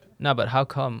No, but how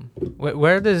come?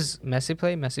 Where does Messi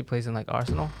play? Messi plays in like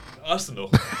Arsenal. Arsenal,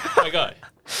 my guy.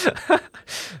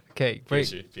 Okay, great.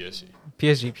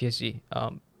 PSG.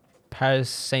 Paris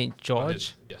Saint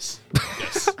George. Yes.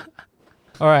 Yes.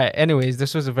 All right. Anyways,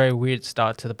 this was a very weird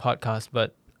start to the podcast,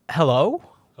 but hello.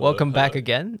 Welcome back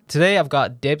again. Today I've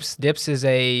got Dips. Dips is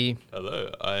a...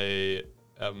 Hello. I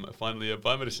am finally a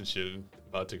biomedicine student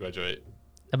about to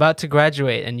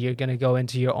graduate. And you're going to go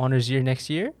into your honors year next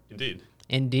year? Indeed.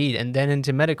 And then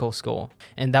into medical school.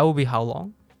 And that will be how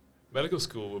long? Medical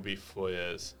school will be 4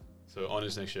 years. So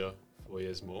honors next year, 4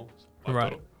 years more.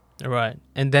 Right.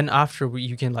 And then after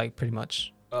you can like pretty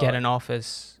much get an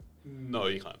office. No,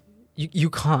 you can't. You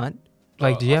can't?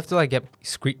 Like, do you have to like get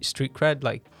street cred?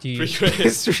 Like, do you? Street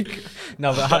cred.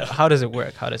 No, but how does it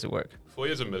work? 4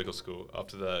 years of medical school.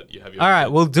 After that, you have your... All right,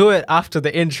 we'll do it after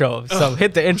the intro. So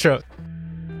hit the intro.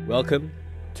 Welcome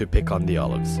to Pick on the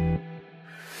Olives.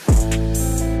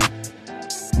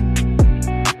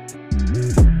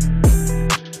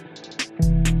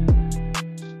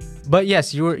 But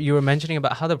yes, you were mentioning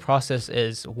about how the process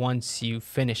is once you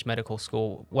finish medical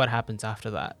school. What happens after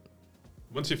that?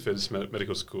 Once you finish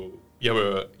medical school, you have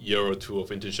a year or two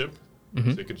of internship.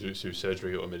 Mm-hmm. So you could do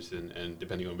surgery or medicine, and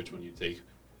depending on which one you take,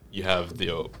 you have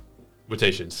the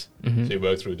rotations. Mm-hmm. So you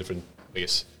work through different,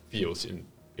 fields in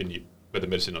whether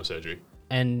medicine or surgery.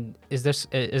 And is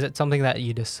it something that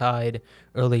you decide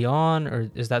early on,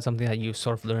 or is that something that you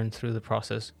sort of learn through the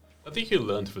process? I think you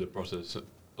learn through the process.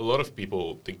 A lot of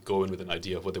people, they go in with an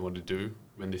idea of what they want to do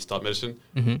when they start medicine,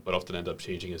 mm-hmm. but often end up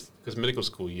changing it. Because medical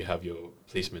school, you have your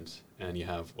placements and you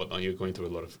have whatnot. You're going through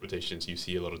a lot of rotations. You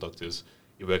see a lot of doctors.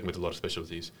 You're working with a lot of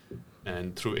specialties.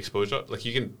 And through exposure, like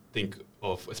you can think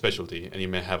of a specialty and you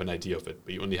may have an idea of it,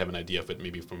 but you only have an idea of it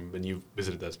maybe from when you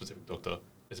visited that specific doctor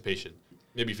as a patient.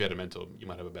 Maybe if you had a mentor, you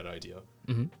might have a better idea.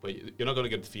 Mm-hmm. But you're not going to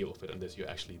get the feel of it unless you're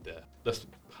actually there. That's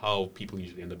how people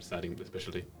usually end up deciding the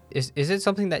specialty. Is it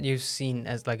something that you've seen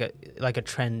as like a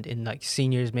trend in like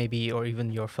seniors maybe, or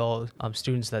even your fellow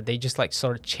students, that they just like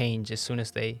sort of change as soon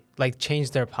as they like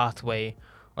change their pathway,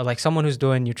 or like someone who's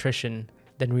doing nutrition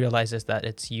then realizes that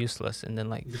it's useless and then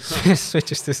like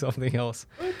switches to something else?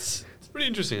 It's pretty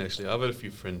interesting actually. I've had a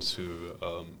few friends who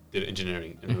did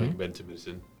engineering and mm-hmm. like went to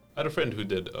medicine. I had a friend who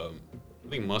did I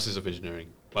think Masters of Engineering,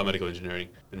 biomedical engineering,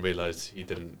 and realized he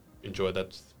didn't enjoy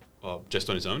that just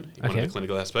on his own. He wanted the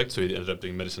clinical aspect, so he ended up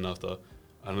doing medicine after.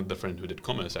 Another friend who did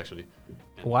commerce actually,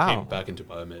 and came back into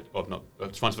biomed, or not,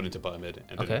 transferred into biomed,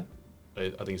 and I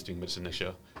think he's doing medicine next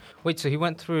year. Wait, so he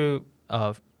went through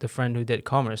the friend who did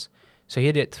commerce, so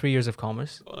he did 3 years of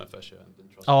commerce? Oh, no, first year.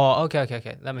 Oh,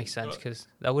 okay. That makes sense, because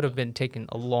that would have been taking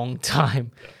a long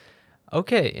time. Yeah.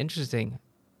 Okay, interesting.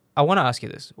 I want to ask you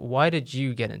this. Why did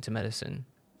you get into medicine?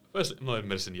 First, I'm not in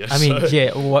medicine yet. I mean,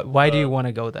 why do you want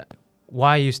to go there?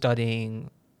 Why are you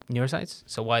studying neuroscience?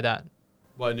 So why that?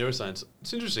 Why neuroscience?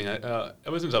 It's interesting.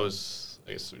 Ever since I was,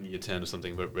 I guess, in year 10 or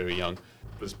something, but very young,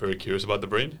 I was very curious about the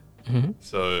brain. Mm-hmm.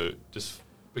 So just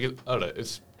because, I don't know,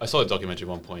 I saw a documentary at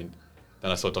one point,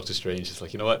 then I saw Doctor Strange. It's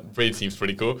like, you know what? Brain seems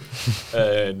pretty cool.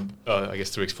 And I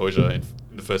guess through exposure in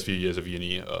the first few years of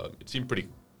uni,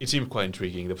 it seemed quite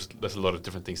intriguing. There's a lot of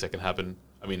different things that can happen.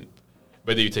 I mean,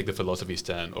 whether you take the philosophy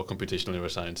stand or computational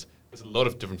neuroscience, there's a lot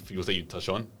of different fields that you touch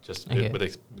on, just with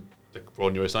the raw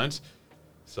neuroscience.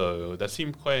 So that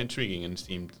seemed quite intriguing and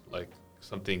seemed like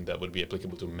something that would be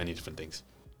applicable to many different things.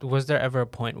 Was there ever a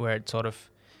point where it sort of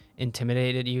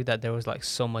intimidated you that there was like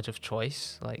so much of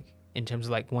choice, like in terms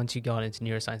of like once you got into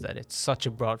neuroscience that it's such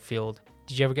a broad field?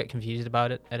 Did you ever get confused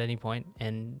about it at any point?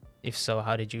 And if so,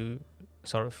 how did you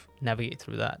sort of navigate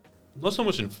through that? Not so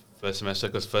much in first semester,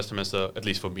 because first semester, at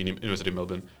least for me, University of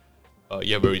Melbourne,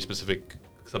 you have very specific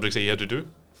subjects that you have to do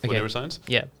for neuroscience.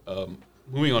 Yeah.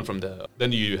 Moving on from there,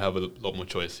 then you have a lot more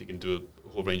choice. You can do a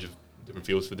whole range of different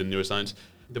fields within neuroscience.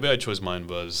 The way I chose mine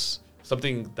was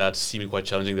something that seemed quite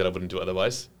challenging that I wouldn't do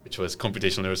otherwise, which was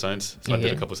computational neuroscience. So I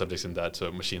did a couple of subjects in that,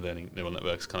 so machine learning, neural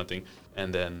networks kind of thing.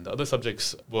 And then the other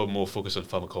subjects were more focused on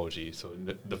pharmacology, so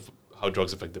how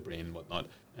drugs affect the brain and whatnot.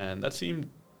 And that seemed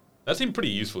pretty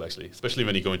useful, actually, especially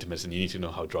when you go into medicine. You need to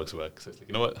know how drugs work. So it's like,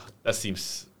 you know what? That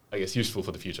seems, I guess, useful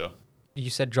for the future. You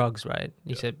said drugs, right?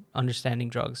 You said understanding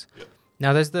drugs. Yeah.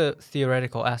 Now, there's the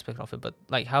theoretical aspect of it, but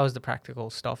like, how is the practical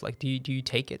stuff? Like, do you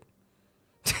take it?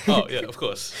 Oh, yeah, of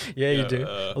course. You do.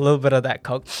 A little bit of that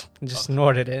coke and just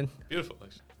snort it in. Beautiful,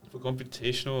 actually. For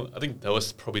computational, I think that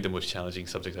was probably the most challenging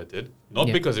subject I did.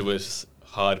 Not because it was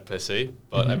hard per se,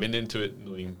 but I went into it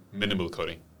knowing minimal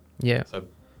coding. Yeah. So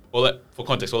for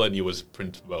context, all I knew was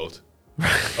print world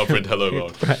or print hello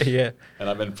world. Right, yeah. And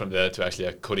I went from there to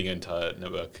actually coding an entire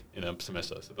network in a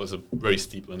semester. So it was a very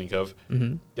steep learning curve.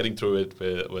 Mm-hmm. Getting through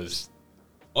it was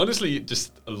honestly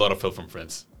just a lot of help from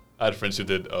friends. I had friends who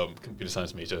did computer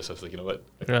science major, so I was like, you know what?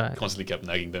 I Right. constantly kept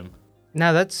nagging them.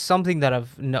 Now that's something that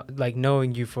I've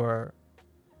knowing you for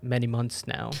many months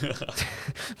now.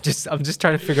 I'm just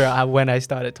trying to figure out when I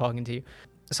started talking to you.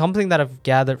 Something that I've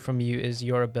gathered from you is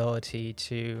your ability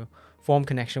to form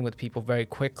connection with people very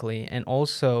quickly, and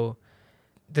also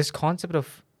this concept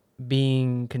of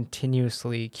being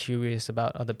continuously curious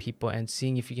about other people and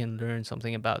seeing if you can learn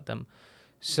something about them.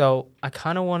 So I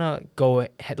kind of want to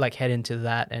head into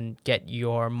that and get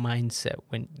your mindset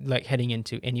when heading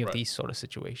into any of Right. these sort of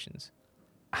situations.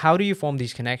 How do you form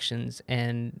these connections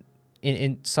and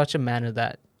in such a manner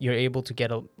that you're able to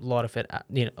get a lot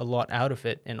out of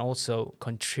it and also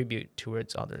contribute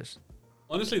towards others?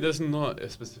 Honestly, there's not a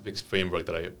specific framework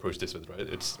that I approach this with, right?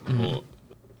 It's Mhm. more,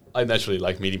 I naturally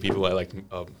like meeting people.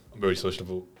 I'm very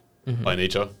sociable Mhm. by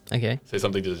nature. Okay. So it's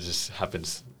something that just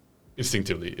happens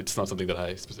instinctively. It's not something that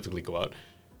I specifically go out.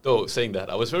 Though saying that,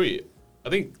 I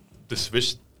think the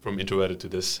switch from introverted to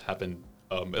this happened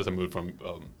as I moved from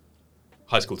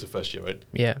high school to first year, right?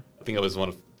 Yeah. I think I was one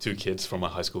of 2 kids from my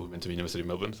high school who went to the University of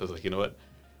Melbourne. So I was like, you know what?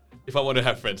 If I want to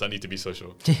have friends, I need to be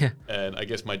social. Yeah. And I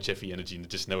guess my Jeffy energy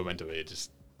just never went away. It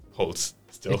just holds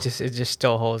still. It just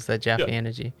still holds that Jaffe Yeah.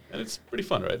 energy. And it's pretty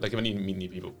fun, right? Like when you meet new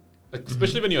people. Like, Mhm.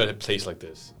 especially when you're at a place like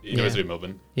this, the University of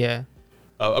Melbourne. Yeah.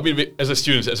 As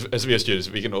we are students,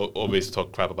 we can always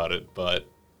talk crap about it. But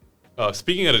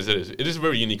speaking as it is a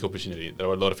very unique opportunity. There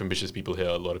are a lot of ambitious people here,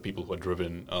 a lot of people who are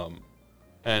driven.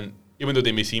 And even though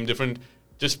they may seem different,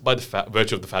 just by the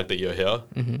virtue of the fact that you're here,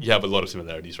 Mhm. you have a lot of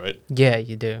similarities, right? Yeah,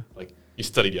 you do. Like, you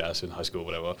studied your ass in high school or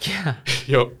whatever.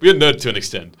 Yeah. We're nerd to an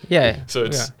extent. Yeah. So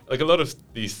it's yeah. like a lot of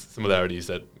these similarities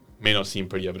that may not seem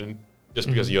pretty evident just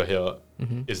because Mhm. you're here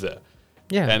Mhm. is there.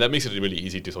 Yeah. And that makes it really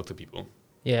easy to talk to people.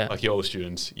 Yeah. Like, you're all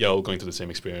students, you're all going through the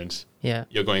same experience, Yeah.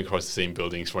 you're going across the same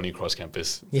buildings, running across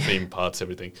campus, Yeah. same paths,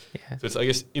 everything. Yeah. So it's, I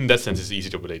guess in that sense, it's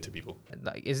easy to relate to people.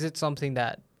 Like, is it something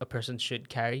that a person should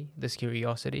carry, this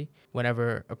curiosity,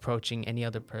 whenever approaching any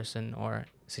other person or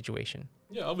situation?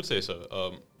 Yeah, I would say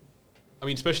so.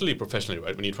 Especially professionally,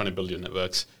 right? When you're trying to build your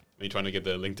networks, when you're trying to get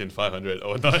the LinkedIn 500 or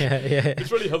whatnot, Yeah. Yeah.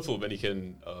 it's really helpful when you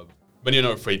can, when you're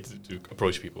not afraid to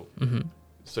approach people. Mm-hmm.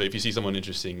 So if you see someone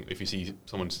interesting, if you see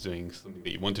someone's doing something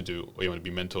that you want to do, or you want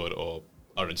to be mentored, or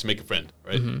just make a friend,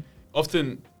 right? Mm-hmm.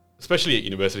 Often, especially at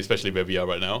university, especially where we are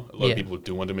right now, a lot Yeah. of people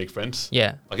do want to make friends.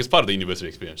 Yeah. Like, it's part of the university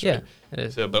experience, Yeah. right? It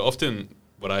is. So, but often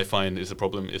what I find is the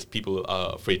problem is people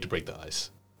are afraid to break the ice.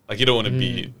 Like, you don't want to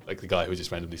be like the guy who's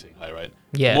just randomly saying hi, right?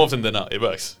 Yeah. More often than not, it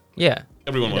works. Yeah.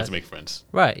 Everyone It wants does. to make friends,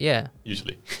 Right. Yeah.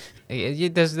 usually.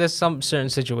 There's some certain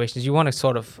situations you want to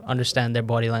sort of understand their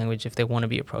body language if they want to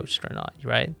be approached or not,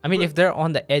 right? I mean, if they're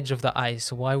on the edge of the ice,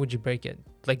 why would you break it?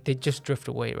 Like, they just drift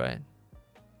away, right?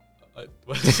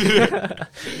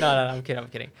 No, I'm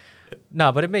kidding.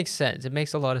 No, but it makes sense. It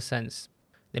makes a lot of sense.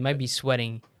 They might be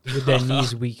sweating with their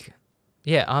knees weak.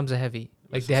 Yeah, arms are heavy.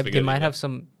 Like, they Spaghetti, might yeah. have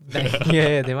some.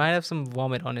 Yeah, they might have some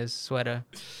vomit on his sweater,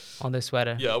 on their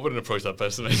sweater. Yeah, I wouldn't approach that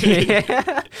person.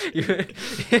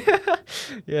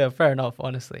 Yeah, fair enough,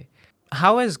 honestly.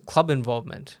 How has club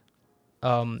involvement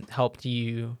helped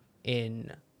you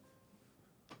in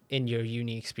your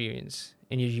uni experience,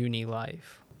 in your uni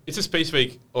life? It's a space where,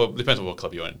 or depends on what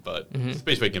club you're in, but Mhm. it's a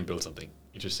space where you can build something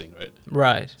interesting, right?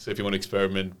 Right. So if you want to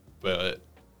experiment where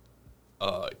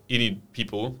you need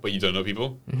people, but you don't know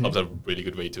people, Mhm. clubs are a really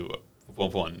good way to,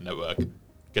 one, network,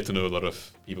 get to know a lot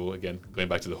of people, again, going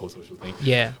back to the whole social thing.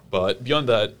 Yeah. But beyond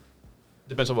that,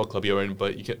 depends on what club you're in,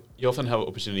 but you often have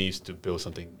opportunities to build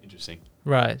something interesting.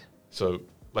 Right. So,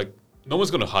 like, no one's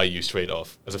going to hire you straight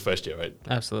off as a first year, right?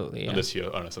 Absolutely. Yeah. Unless you're,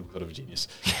 I don't know, some sort of a genius.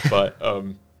 But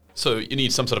so you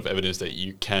need some sort of evidence that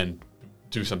you can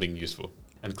do something useful.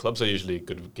 And clubs are usually a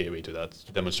good gateway to that,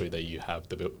 to demonstrate that you have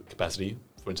the capacity.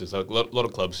 For instance, a lot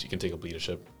of clubs, you can take up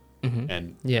leadership Mhm.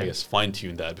 and, Yeah. I guess,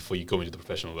 fine-tune that before you go into the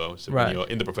professional world. So Right. when you're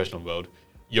in the professional world,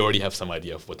 you already have some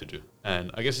idea of what to do. And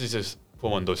I guess it's just,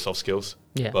 for one, those soft skills.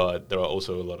 Yeah. But there are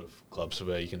also a lot of clubs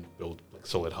where you can build like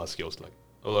solid hard skills. Like,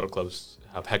 a lot of clubs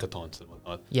have hackathons and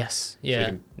whatnot. Yes. So you Yeah.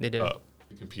 can, They do.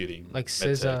 Computing, Like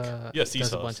medtech. CISA Yeah, does a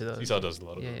CISA. bunch of those. CISA does a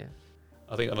lot of Yeah. them. Yeah.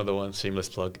 I think another one, shameless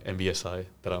plug, MBSI,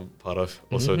 that I'm part of,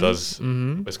 also Mhm. does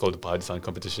Mhm. what's called the biodesign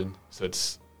competition. So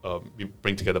it's we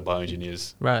bring together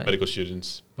bioengineers, Right. medical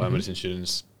students, biomedicine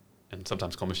students, and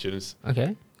sometimes commerce students.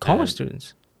 Okay. Commerce And-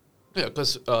 students. Yeah,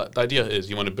 because the idea is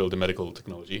you want to build a medical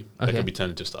technology that Okay. can be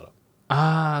turned into a startup.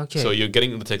 Ah. Okay. So you're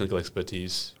getting the technical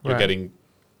expertise, you're Right. getting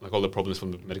like all the problems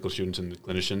from the medical students and the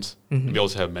clinicians. Mhm. We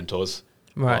also have mentors.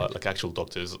 Right. like actual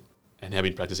doctors, and have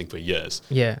been practicing for years.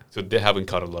 Yeah. So they have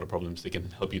encountered a lot of problems. They can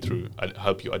help you through,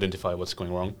 help you identify what's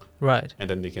going wrong, Right. and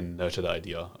then they can nurture the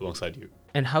idea alongside you.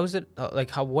 And how is it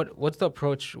what's the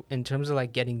approach in terms of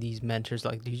like getting these mentors?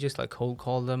 Like, do you just like cold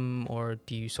call them, or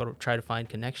do you sort of try to find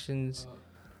connections?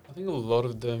 I think a lot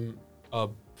of them are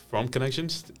from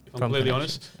connections, if I'm From completely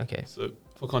connections. honest. Okay. So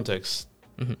for context,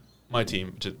 Hmm. my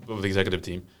team, which is the executive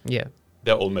team, Yeah.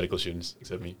 they're all medical students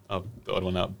except me. I'm the odd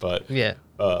one out, but Yeah.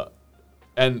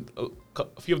 and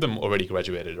a few of them already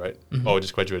graduated, right? Mhm. Or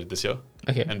just graduated this year.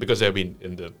 Okay. And because they've been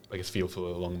in the field for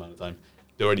a long amount of time,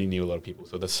 they already knew a lot of people.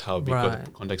 So that's how we got Right.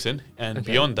 the contacts in. And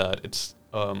Okay. beyond that, it's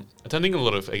attending a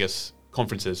lot of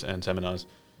conferences and seminars.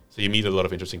 So you meet a lot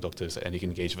of interesting doctors, and you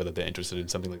can gauge whether they're interested in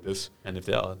something like this. And if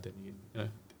they are, then you know,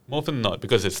 more often than not,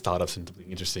 because it's startups and something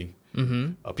interesting,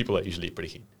 Mm-hmm. people are usually pretty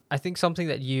keen. I think something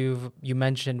that you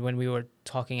mentioned when we were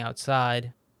talking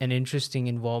outside, an interesting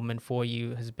involvement for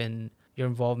you has been your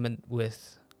involvement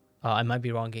with, I might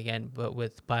be wrong again, but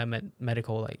with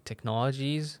biomedical like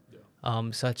technologies,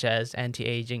 such as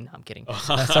anti-aging. No, I'm kidding.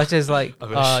 Such as like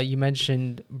I wish. you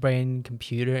mentioned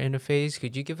brain-computer interface.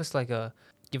 Could you give us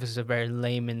a very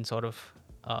layman sort of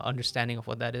understanding of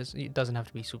what that is? It doesn't have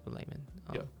to be super layman.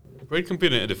 Yeah.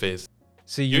 Brain-computer interface.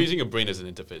 So You're using your brain as an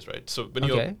interface, right? So when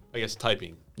Okay. you're,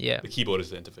 typing, yeah, the keyboard is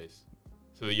the interface.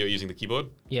 So you're using the keyboard.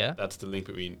 yeah, That's the link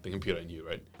between the computer and you,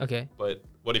 right? okay. But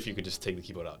what if you could just take the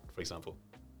keyboard out, for example?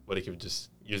 What if you could just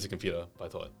use the computer by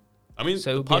thought? I mean, So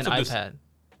it the would be an parts of this- iPad.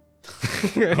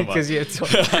 Come on. Because you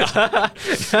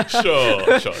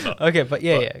Sure. No. Okay, but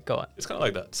yeah, But- yeah, go on. It's kind of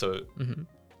like that. So Mm-hmm.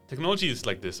 technologies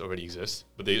like this already exist,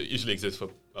 but they usually exist for,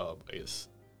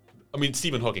 I mean,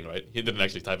 Stephen Hawking, right? He didn't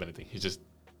actually type anything. He just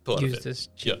thought Use of it. this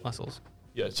cheek Yeah. muscles.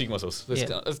 Yeah, cheek muscles.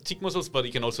 Yeah. It's cheek muscles, but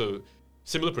you can also,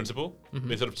 similar principle,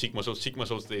 Mhm. instead of cheek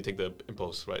muscles, they take the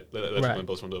impulse, right? Electrical Right.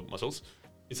 impulse from the muscles.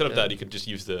 Instead of Yeah. that, you can just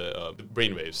use the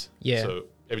brain waves. Yeah. So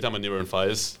every time a neuron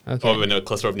fires, Okay. or when a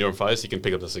cluster of neuron fires, you can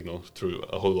pick up the signal through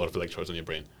a whole lot of electrodes on your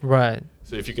brain. Right.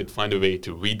 So if you could find a way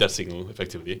to read that signal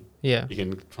effectively, Yeah. you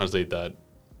can translate that.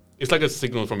 It's like a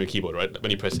signal from your keyboard, right?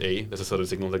 When you press A, there's a certain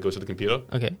signal that goes to the computer.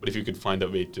 Okay. But if you could find a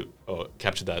way to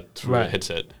capture that through a Right.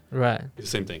 headset, Right. it's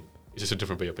the same thing. It's just a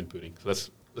different way of inputting. So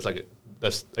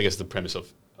that's I guess the premise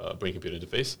of brain-computer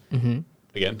interface. Mm-hmm.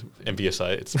 Again,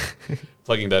 MBSI. It's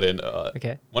plugging that in.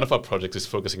 Okay. One of our projects is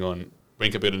focusing on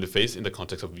brain-computer interface in the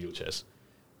context of wheelchairs.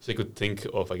 So you could think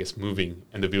of, I guess, moving,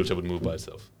 and the wheelchair would move by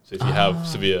itself. So if you have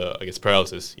severe, I guess,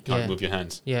 paralysis, you can't Yeah. move your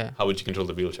hands. Yeah. How would you control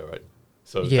the wheelchair, right?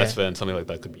 So Yeah. that's when something like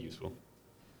that could be useful.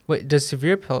 Wait, does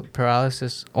severe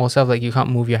paralysis also have like you can't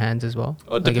move your hands as well?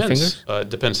 Oh, it Like your depends. fingers? It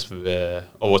depends where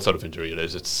or what sort of injury it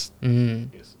is. It's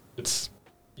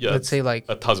Let's say like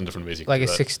 1,000 different ways you can like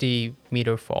do a that.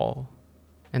 60-meter fall,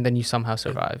 and then you somehow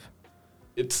survive.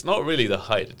 It's not really the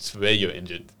height; it's where you're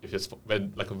injured. If it's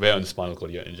where on the spinal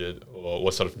cord you're injured, or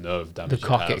what sort of nerve The damage you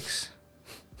have. coccyx.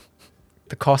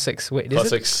 The coccyx. Wait, is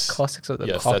Coccyx. it coccyx or the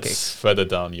Yes, coccyx? that's further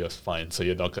down your spine, so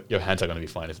your hands are going to be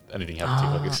fine if anything happens to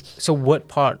your coccyx. So what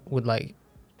part would like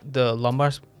the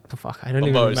lumbar? Fuck, I don't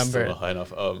Lumbar even is remember. still not high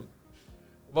enough.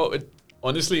 Well,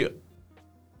 honestly,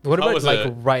 What How about was like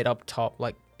it? right up top?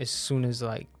 Like as soon as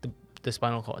like the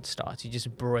spinal cord starts, you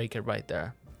just break it right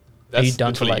there. Are you that's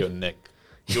done for literally life? your neck.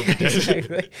 You'll be dead.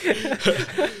 Exactly.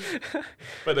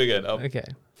 But again, Okay.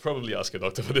 probably ask a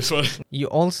doctor for this one. You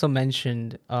also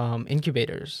mentioned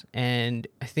incubators, and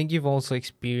I think you've also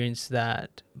experienced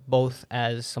that both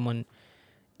as someone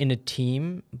in a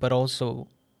team, but also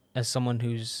as someone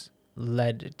who's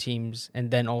led teams, and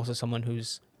then also someone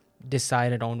who's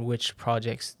decided on which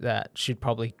projects that should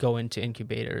probably go into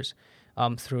incubators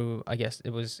through, I guess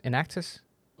it was Enactus.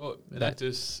 Oh, That-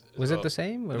 Enactus. Was it the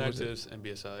same? Or was it? Enactus,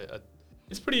 MBSI.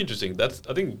 It's pretty interesting. I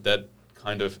think that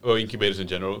kind of, incubators in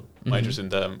general, my Mhm. interest in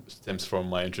them stems from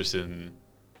my interest in,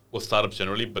 startups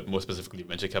generally, but more specifically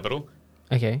venture capital.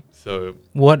 Okay. So,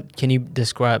 What can you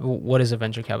describe? What is a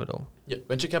venture capital? yeah,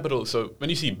 venture capital. So, when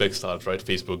you see big startups, right,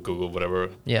 Facebook, Google, whatever,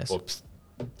 Yes. or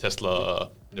Tesla,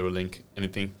 Neuralink,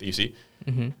 anything that you see,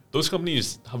 Mm-hmm. those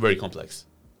companies are very complex.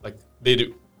 Like, they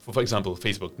do, for example,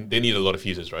 Facebook, they need a lot of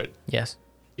users, right? Yes.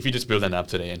 If you just build an app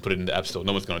today and put it in the App Store,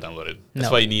 no one's going to download it. That's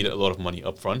No. why you need a lot of money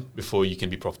up front before you can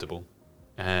be profitable.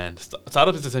 And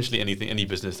startup is essentially any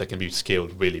business that can be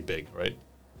scaled really big, right?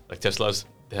 Like Tesla's,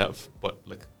 they have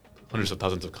hundreds of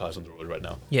thousands of cars on the road right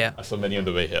now. Yeah. I saw many on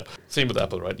the way here. Same with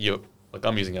Apple, right?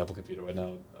 I'm using Apple computer right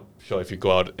now. I'm sure if you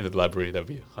go out into the library, there'll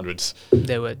be hundreds.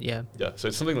 They would. Yeah. Yeah, so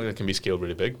it's something like that can be scaled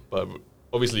really big, but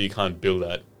obviously you can't build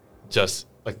that just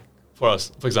like for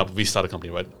us. For example, we start a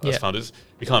company, right? As Yeah. founders,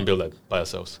 we can't build that by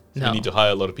ourselves. So No. we need to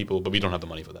hire a lot of people, but we don't have the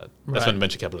money for that. That's Right. when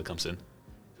venture capital comes in.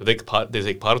 So they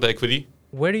take part of the equity.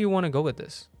 Where do you want to go with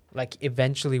this? Like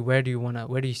eventually, where do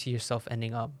you see yourself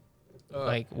ending up?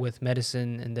 Like with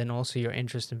medicine, and then also your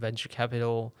interest in venture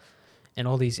capital and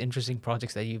all these interesting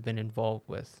projects that you've been involved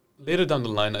with. Later down the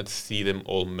line, I'd see them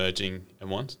all merging at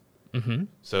once. Mm-hmm.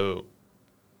 So,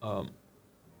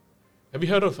 have you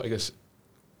heard of, I guess,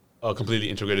 completely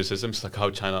integrated systems, like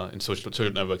how China and social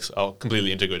networks are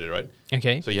completely integrated, right?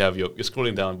 Okay. So you have you're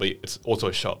scrolling down, but it's also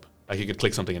a shop. Like you could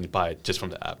click something and buy it just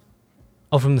from the app.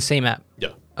 Oh, from the same app.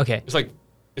 Yeah. Okay.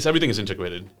 It's everything is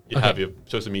integrated. You have your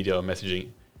social media,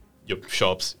 messaging, your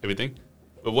shops, everything.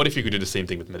 But what if you could do the same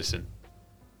thing with medicine?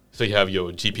 So you have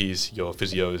your GPs, your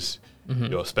physios,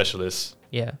 your specialists,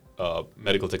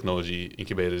 medical technology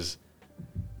incubators,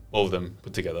 all of them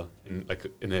put together in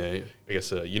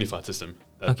a unified system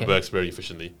that works very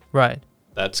efficiently. Right.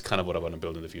 That's kind of what I want to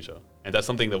build in the future, and that's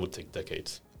something that would take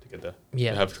decades to get there.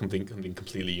 Yeah. To have something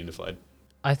completely unified.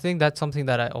 I think that's something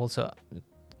that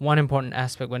one important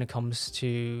aspect when it comes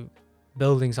to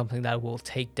building something that will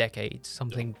take decades,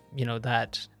 something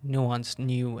that nuanced,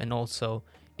 new, and also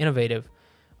innovative.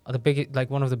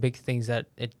 One of the big things that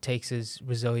it takes is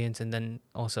resilience and then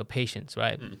also patience,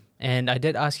 right? And I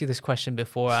did ask you this question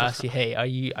before. I asked you, hey, are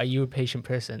you a patient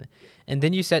person? And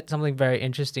then you said something very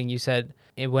interesting. You said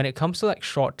when it comes to like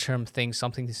short-term things,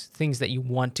 things that you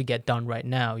want to get done right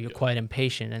now, you're quite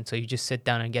impatient, and so you just sit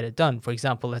down and get it done. For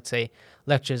example, let's say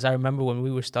lectures. I remember when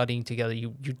we were studying together,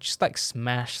 you just like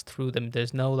smash through them.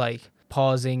 There's no like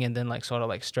pausing and then like sort of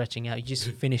like stretching out. You just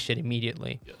finish it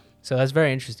immediately. Yeah. So that's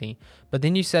very interesting. But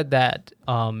then you said that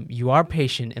you are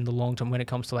patient in the long term when it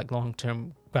comes to like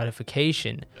long-term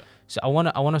gratification. Yeah. So I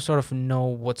want to sort of know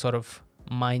what sort of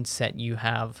mindset you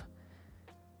have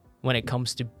when it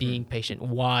comes to being patient.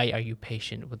 Why are you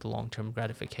patient with the long-term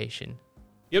gratification?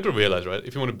 You have to realize, right,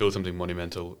 if you want to build something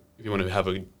monumental, if you want to have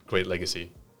a great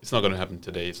legacy, it's not going to happen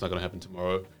today. It's not going to happen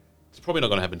tomorrow. It's probably not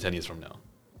going to happen 10 years from now.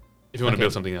 If you want to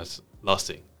build something that's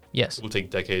lasting, yes, it will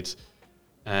take decades.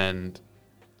 And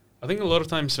I think a lot of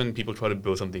times when people try to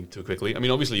build something too quickly, I mean,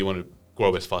 obviously you want to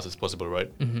grow as fast as possible,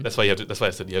 right? Mm-hmm. That's why I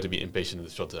said you have to be impatient in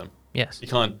the short term. Yes. You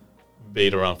can't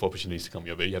wait around for opportunities to come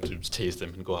your way. You have to chase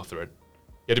them and go after it.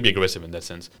 You have to be aggressive in that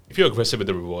sense. If you're aggressive with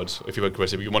the rewards, if you're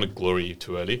aggressive, you want to glory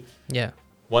too early. Yeah.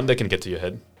 One, that can get to your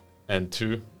head, and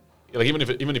two, like even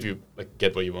if you like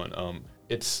get what you want,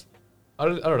 it's I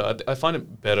don't know. I find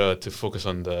it better to focus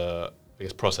on the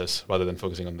process rather than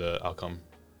focusing on the outcome.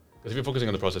 Because if you're focusing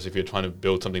on the process, if you're trying to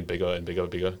build something bigger and bigger and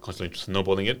bigger, constantly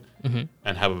snowballing it,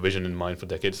 and have a vision in mind for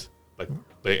decades, like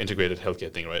the integrated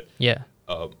healthcare thing, right? Yeah.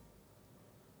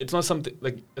 It's not something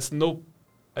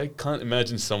I can't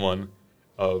imagine someone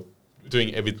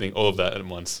doing everything, all of that at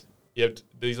once.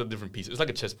 These are different pieces. It's like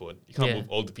a chessboard. You can't move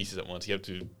all the pieces at once. You have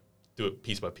to do it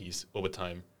piece by piece over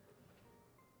time.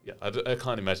 Yeah, I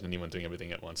can't imagine anyone doing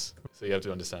everything at once. So you have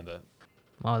to understand that.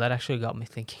 Wow, that actually got me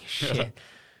thinking. Shit.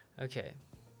 Okay.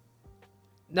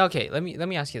 Now, okay, let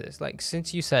me ask you this. Like,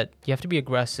 since you said you have to be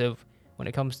aggressive when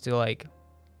it comes to like,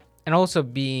 and also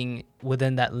being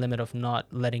within that limit of not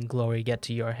letting glory get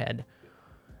to your head,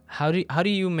 how do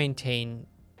you maintain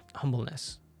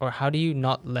humbleness, or how do you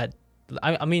not let?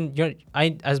 I mean,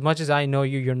 as much as I know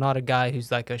you, you're not a guy who's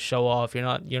like a show off.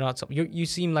 You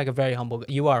seem like a very humble guy.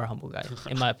 You are a humble guy,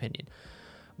 in my opinion.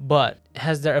 But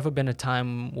has there ever been a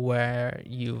time where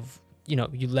you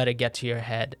let it get to your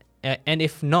head? And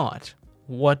if not,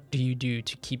 what do you do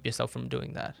to keep yourself from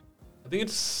doing that? I think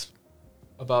it's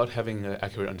about having an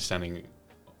accurate understanding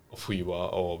of who you are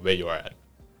or where you are at.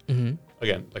 Mm-hmm.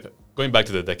 Again, like going back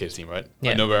to the decades theme, right?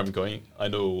 Yeah. I know where I'm going. I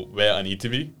know where I need to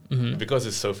be. Mm-hmm. Because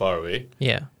it's so far away.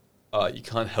 Yeah. You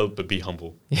can't help but be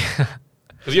humble. Yeah.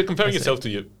 Because you're comparing yourself to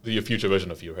your future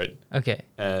version of you, right? Okay.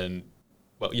 And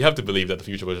well, you have to believe that the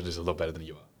future version is a lot better than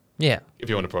you are. Yeah. If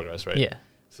you want to progress, right? Yeah.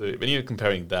 So when you're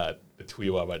comparing that to who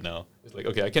you are right now, it's like,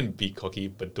 okay, I can be cocky,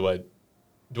 but do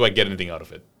I get anything out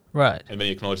of it? Right. And when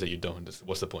you acknowledge that you don't,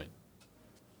 what's the point?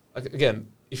 Again,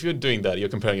 if you're doing that, you're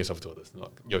comparing yourself to others,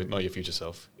 not your future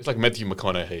self. It's like Matthew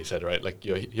McConaughey said, right? Like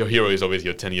your hero is always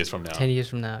your 10 years from now. 10 years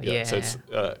from now, yeah. So it's,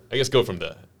 I guess go from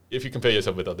there. If you compare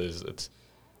yourself with others,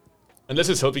 unless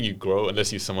it's helping you grow,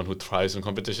 unless you're someone who thrives in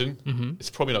competition, it's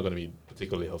probably not going to be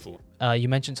particularly helpful. You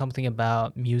mentioned something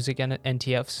about music and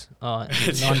NTFs,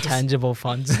 non-tangible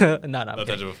funds. Non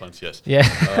tangible funds, yes.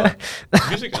 Yeah.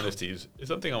 Music NFTs is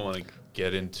something I want to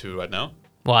get into right now.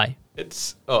 Why?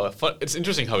 It's fun. It's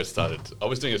interesting how it started. I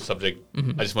was doing a subject.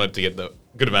 I just wanted to get the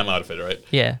good BAM out of it, right?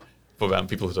 Yeah. For BAM,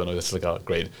 people who don't know, that's like our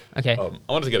grade. Okay.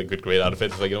 I wanted to get a good grade out of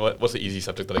it. It's like, what's the easy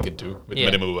subject that I could do with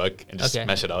minimal work and just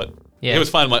smash it out? Yeah. It was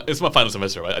fine. It's my final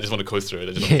semester, right? I just want to coast through it.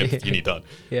 I just want to get uni done.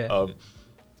 Yeah.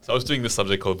 So I was doing this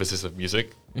subject called Business of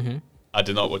Music. Mm-hmm. I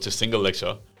did not watch a single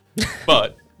lecture,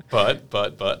 but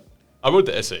I wrote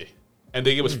the essay, and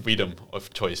they gave us freedom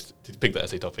of choice to pick the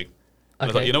essay topic. And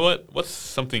I thought, you know what? What's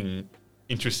something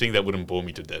interesting that wouldn't bore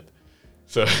me to death?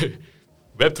 So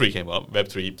Web3 came up,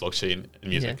 Web3, blockchain, and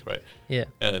music, right? Yeah.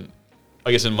 And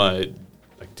I guess in my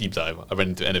deep dive, I went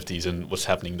into NFTs and what's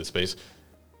happening in the space.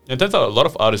 And it turns out a lot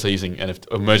of artists are using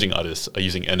emerging artists are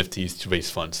using NFTs to raise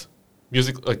funds.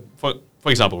 Music, like for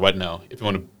example, right now, if you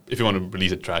want to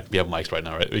release a track, we have mics right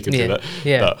now, right? We can do that.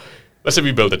 Yeah. Let's say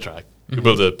we build a track, we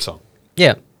build a song,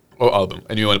 Yeah. or album,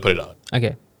 and you want to put it out.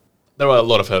 Okay. There are a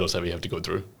lot of hurdles that we have to go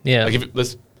through. Yeah.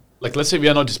 Let's say we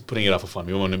are not just putting it out for fun.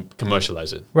 We want to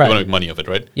commercialize it. Right. We want to make money of it,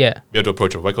 right? Yeah. We have to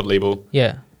approach a record label.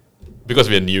 Yeah. Because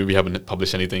we are new, we haven't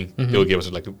published anything. Mhm. They will give us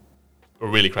like a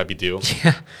really crappy deal.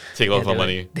 Yeah. Take all of our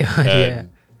money.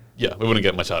 Yeah, we wouldn't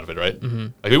get much out of it, right? Mm-hmm.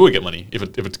 Like we would get money if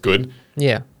it's good,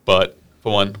 Yeah. but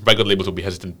for one, record labels will be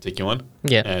hesitant to take you on,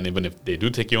 Yeah. and even if they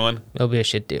do take you on, It'll be a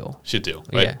shit deal. shit deal,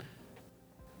 right? Yeah.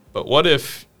 But what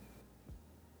if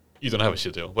you don't have a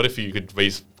shit deal? What if you could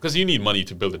raise, because you need money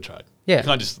to build a track. Yeah. You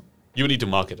can't just, you need to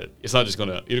market it. It's not just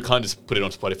you can't just put it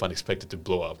on Spotify and expect it to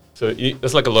blow up. So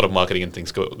there's like a lot of marketing and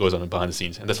things goes on behind the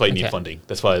scenes, and that's why you need Okay. funding.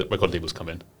 That's why record labels come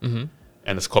in, Mm-hmm.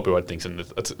 and it's copyright things, and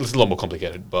it's a lot more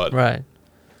complicated, but Right.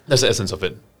 that's the essence of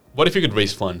it. What if you could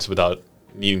raise funds without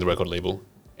needing the record label?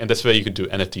 And that's where you could do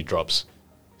NFT drops.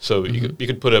 So you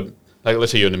could put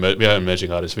let's say we are an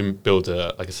emerging artist. We build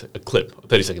a clip, a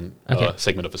 30-second Okay.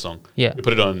 segment of a song. Yeah. We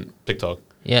put it on TikTok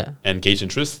Yeah. and gauge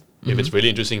interest. If it's Mhm. really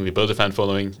interesting, we build a fan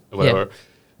following or whatever,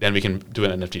 then we can do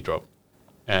an NFT drop.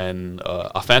 And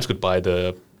our fans could buy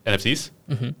the NFTs.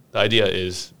 Mm-hmm. The idea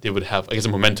is they would have, I guess, a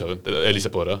memento, the early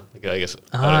supporter. Like, I guess,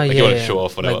 I don't know, Ah, like yeah. you want to show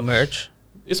off whatever. Like merch.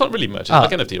 It's not really much. It's Ah.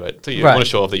 like NFT, right? So you Right. want to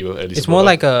show off that you were early It's supporter.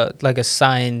 more like a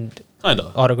signed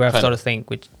Kinda. autograph Kinda. sort of thing,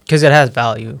 which because it has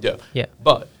value. Yeah. Yeah.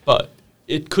 But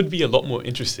it could be a lot more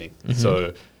interesting. Mhm.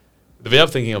 So the way I'm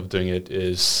thinking of doing it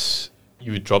is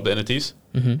you would drop the NFTs,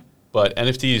 Mm-hmm. but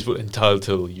NFTs will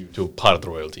entitle you to part of the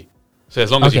royalty. So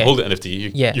as long as you Okay. hold the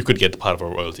NFT, Yeah. you could get part of our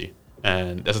royalty.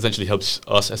 And that essentially helps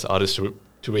us as artists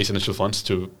to raise initial funds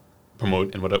to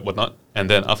promote and whatnot. And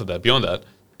then after that, beyond that,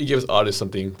 it gives artists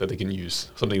something that they can use,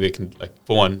 something they can, like,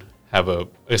 for one, have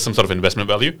some sort of investment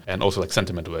value and also like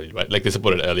sentimental value, right? Like they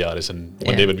supported early artists, and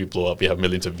one Yeah. day when we blow up, we have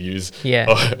millions of views, Yeah.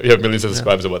 or we have millions of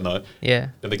subscribers or whatnot. Yeah.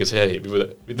 Then they can say, hey,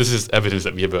 this is evidence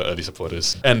that we have early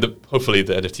supporters. And hopefully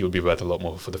the NFT will be worth a lot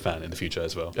more for the fan in the future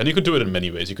as well. And you could do it in many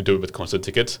ways. You could do it with concert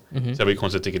tickets. Mhm. So every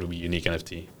concert ticket will be a unique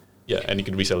NFT. Yeah, and you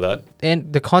can resell that.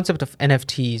 And the concept of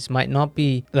NFTs might not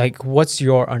be like, what's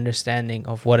your understanding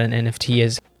of what an NFT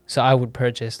is? So I would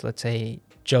purchase, let's say,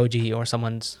 Joji or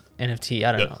someone's NFT.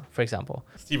 I don't Yeah. know, for example.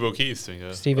 Steve Aoki is doing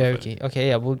a Steve Aoki. Okay,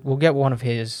 yeah, we'll get one of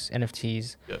his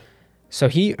NFTs. Yeah. So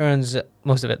he earns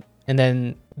most of it, and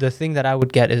then the thing that I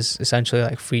would get is essentially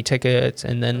like free tickets,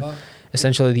 and then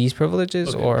essentially these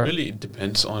privileges, Okay, or really, it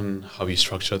depends on how you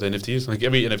structure the NFTs. Like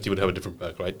every NFT would have a different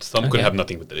perk, right? Some could Okay. have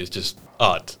nothing with it. It's just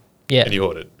art. yeah, And you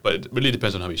hold it. But it really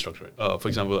depends on how you structure it. For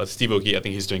example, at Steve Aoki, I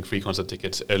think he's doing free concert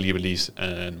tickets, early release,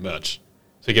 and merch.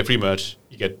 So you get free merch,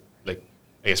 you get, like,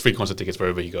 I guess, free concert tickets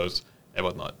wherever he goes and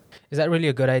whatnot. is that really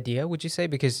a good idea? Would you say?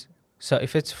 Because so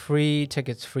if it's free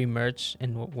tickets, free merch,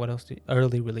 and what else?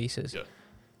 Early releases. Yeah.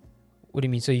 What do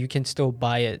you mean? So you can still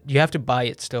buy it? You have to buy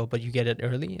it still, but you get it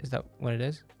early. Is that what it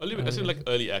is? As in, like,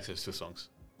 early access to songs.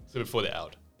 So before they're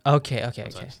out. Okay.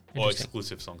 Sometimes. Or Interesting.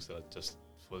 exclusive songs that are just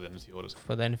for the NFT holders.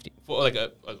 For the NFT. For, like,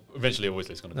 eventually,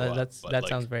 obviously, it's going to go out. But, That like,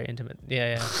 sounds very intimate.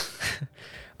 Yeah, yeah.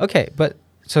 Okay, but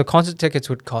so concert tickets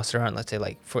would cost around, let's say,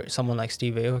 like for someone like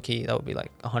Steve Aoki, that would be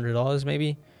like $100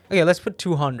 maybe. Okay, let's put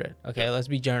 200. Okay, let's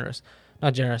be generous.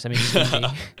 Not generous. I mean, stingy.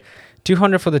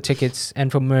 200 for the tickets,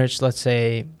 and for merch, let's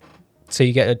say, so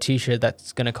you get a T-shirt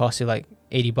that's gonna cost you like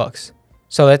 $80.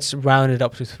 So let's round it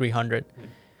up to 300.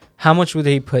 How much would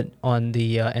he put on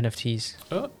the NFTs?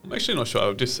 I'm actually not sure.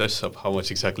 I'll just search up how much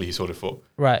exactly he sold it for.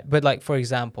 Right, but like for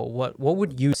example, what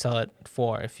would you sell it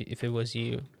for if it was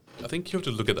you? I think you have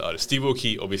to look at the artist. Steve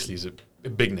Aoki obviously is a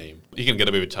big name. He can get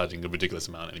away with charging a ridiculous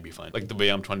amount and he'd be fine. Like the way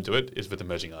I'm trying to do it is with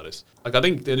emerging artists. Like I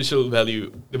think the initial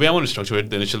value, the way I want to structure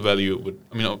it, the initial value would,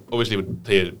 I mean, obviously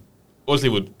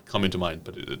would come into mind,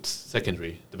 but it's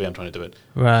secondary, the way I'm trying to do it.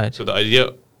 Right. So the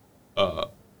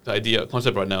idea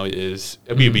concept right now is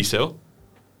every resale,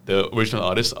 the original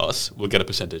artist, us, will get a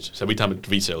percentage. So every time it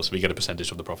resales, we get a percentage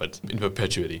of the profit in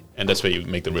perpetuity. And that's where you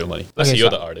make the real money. Let's Okay, say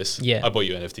you're so- the artist. yeah. I bought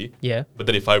you NFT. Yeah. But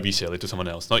then if I resell it to someone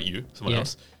else, not you, someone Yeah.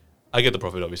 else, I get the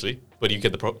profit, obviously. But you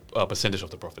get the percentage of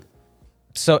the profit.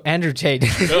 So Andrew Tate.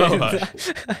 Oh, my.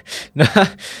 No,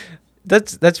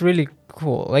 that's really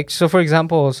cool. Like, so for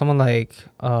example, someone like,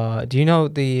 do you know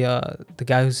the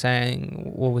guy who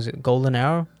sang, what was it, Golden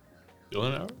Hour?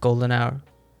 Golden Hour? Golden Hour.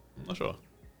 I'm not sure.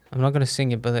 I'm not gonna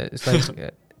sing it, but it's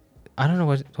like, I don't know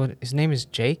what his name is,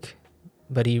 Jake,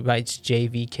 but he writes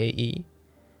JVKE.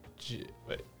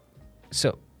 Wait,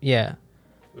 So yeah,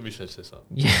 let me search this up.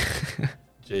 yeah,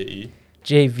 J-E?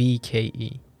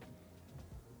 JVKE.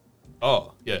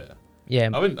 Oh, yeah. Yeah.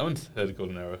 I haven't heard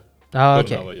Golden Hour. Oh, Golden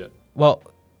okay. Hour yet. Well,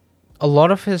 a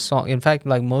lot of his song, in fact,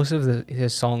 like most of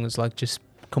his songs, like just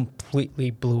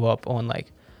completely blew up on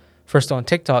like, first on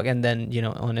TikTok and then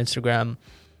on Instagram.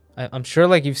 I'm sure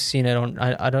like you've seen it on.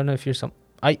 I don't know if you're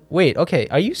okay.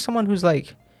 Are you someone who's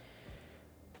like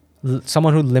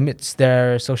someone who limits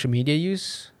their social media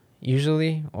use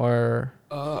usually, or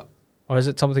is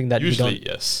it something that Usually, you don't?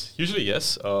 yes. Usually,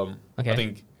 yes. Okay. I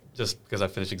think just because I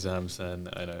finished exams and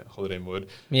I'm in a holiday mode,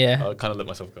 Yeah. I'll kind of let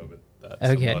myself go with that.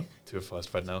 Okay. So I'm not too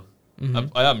fast right now.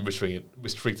 Mhm. I am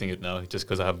restricting it now just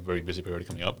because I have a very busy period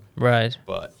coming up. Right.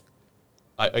 But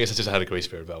I guess I just had a grace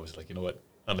period where I was like, you know what,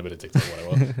 unlimited TikTok,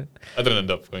 whatever. I didn't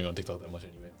end up going on TikTok that much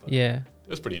anyway. But Yeah. it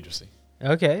was pretty interesting.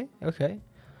 Okay.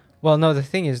 Well, no, the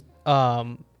thing is,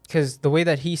 because the way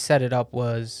that he set it up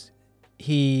was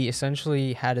he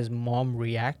essentially had his mom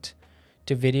react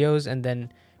to videos and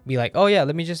then be like, oh yeah,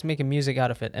 let me just make a music out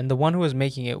of it. And the one who was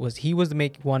making it he was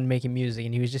the one making music,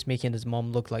 and he was just making his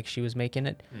mom look like she was making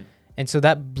it. And so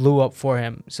that blew up for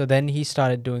him. So then he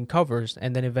started doing covers,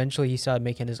 and then eventually he started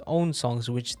making his own songs,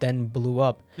 which then blew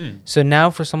up. So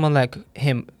now for someone like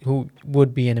him, who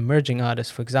would be an emerging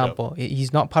artist, for example,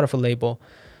 he's not part of a label,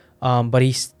 but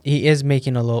he is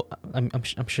making a lot.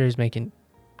 I'm sure he's making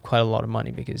quite a lot of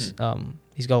money because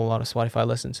he's got a lot of Spotify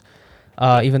listens.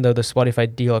 Even though the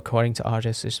Spotify deal, according to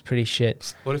artists, is pretty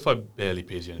shit. Spotify barely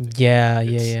pays you anything. Yeah.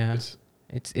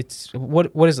 It's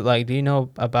what is it like? Do you know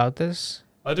about this?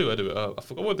 I do. I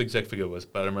forgot what the exact figure was,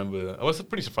 but I remember I was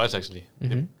pretty surprised actually.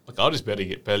 Mhm. Like artists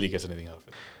barely gets anything out of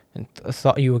it. And I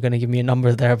thought you were gonna give me a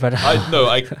number there, but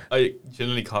I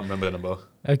genuinely can't remember the number.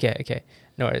 Okay,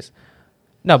 no worries.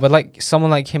 No, but like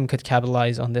someone like him could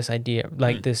capitalize on this idea,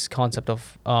 like this concept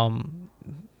of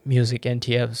music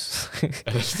NTFs,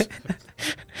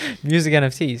 music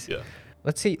NFTs. Yeah.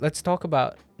 Let's talk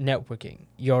about networking,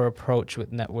 your approach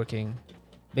with networking,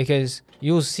 because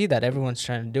you'll see that everyone's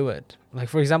trying to do it. Like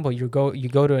for example, you go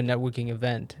to a networking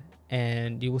event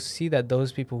and you will see that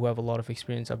those people who have a lot of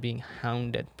experience are being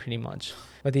hounded pretty much.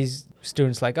 But these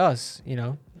students like us,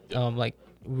 like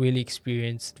really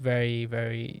experienced, very,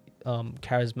 very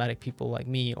charismatic people like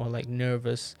me, or like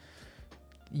nervous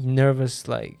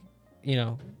like,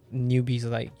 newbies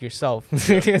like yourself.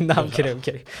 No, I'm kidding.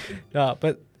 No,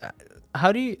 but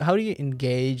how do you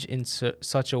engage in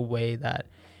such a way that,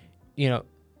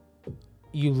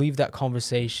 you leave that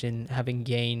conversation having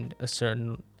gained a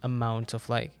certain amount of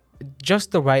like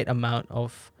just the right amount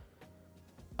of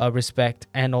respect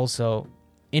and also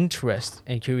interest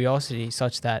and curiosity,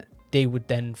 such that they would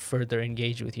then further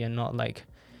engage with you and not like,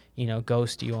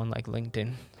 ghost you on like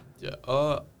LinkedIn.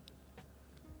 Yeah.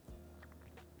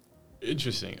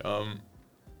 Interesting.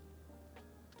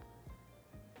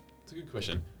 It's a good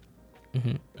question.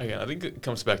 Mm-hmm. Again, I think it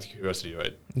comes back to curiosity,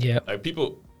 right? Yeah. Like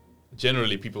people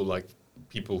like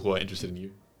people who are interested in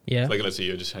you. Yeah. Like let's say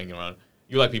you're just hanging around.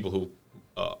 You like people who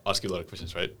ask you a lot of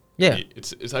questions, right? Yeah.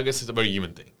 It's I guess it's a very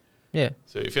human thing. Yeah.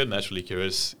 So if you're naturally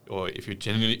curious, or if you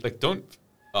genuinely don't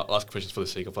ask questions for the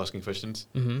sake of asking questions.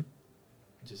 Mm-hmm.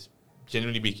 Just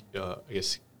genuinely be, I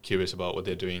guess, curious about what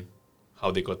they're doing,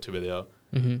 how they got to where they are.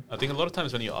 Mm-hmm. I think a lot of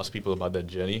times when you ask people about their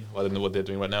journey, rather than what they're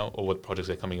doing right now or what projects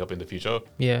are coming up in the future,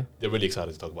 Yeah. they're really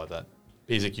excited to talk about that.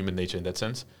 Basic human nature in that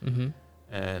sense. Mm-hmm.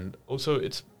 And also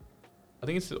I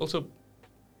think it's also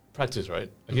practice,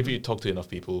 right? Like if you talk to enough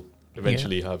people,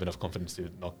 eventually you have enough confidence to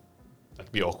not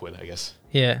be awkward, I guess.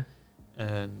 Yeah.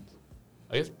 And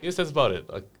I guess that's about it.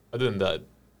 Like other than that,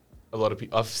 a lot of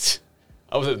people.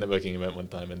 I was at a networking event one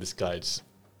time, and this guy just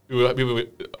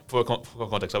for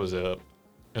context, I was in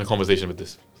a conversation with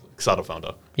this startup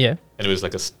founder. Yeah. And it was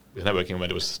like a networking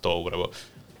event. It was a store, whatever.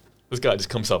 This guy just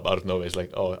comes up out of nowhere. He's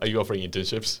like, "Oh, are you offering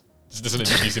internships?" Just doesn't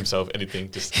introduce himself, anything.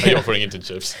 Just, "Are you offering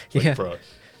internships?" It's like, bro,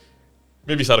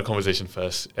 maybe start a conversation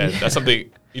first. And that's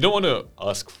something you don't want to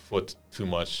ask for too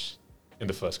much in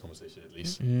the first conversation, at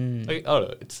least. Like, I don't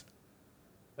know. It's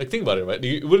like, think about it, right?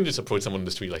 You wouldn't just approach someone on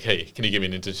the street like, "Hey, can you give me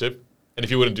an internship?" And if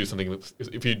you wouldn't do something,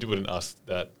 if you wouldn't ask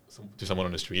that to someone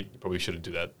on the street, you probably shouldn't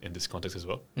do that in this context as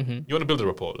well. Mm-hmm. You want to build a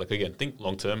rapport. Like, again, think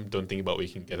long term. Don't think about what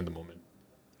you can get in the moment.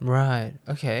 Right.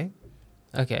 Okay.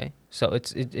 So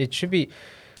it should be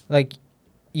like,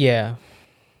 yeah.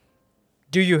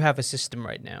 Do you have a system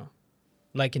right now?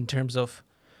 Like in terms of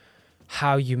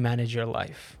how you manage your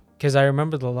life. Because I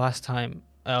remember the last time,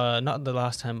 not the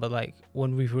last time, but like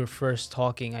when we were first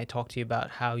talking, I talked to you about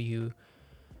how you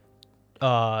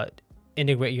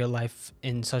integrate your life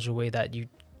in such a way that you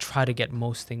try to get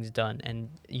most things done. And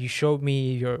you showed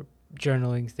me your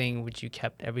journaling thing, which you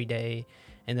kept every day.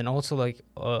 And then also like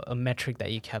a metric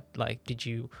that you kept, like, did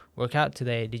you work out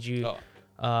today? Did you,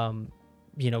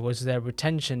 was there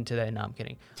retention today? No, I'm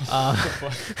kidding.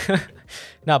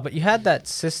 No, but you had that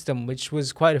system, which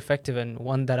was quite effective and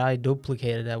one that I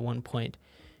duplicated at one point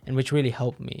and which really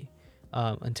helped me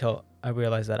until I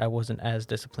realized that I wasn't as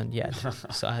disciplined yet.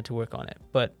 So I had to work on it.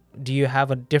 But do you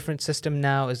have a different system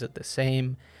now? Is it the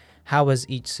same? How has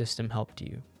each system helped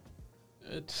you?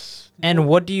 And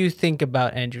what do you think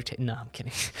about Andrew Tate? No, I'm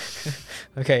kidding.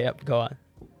 Okay, yep, go on.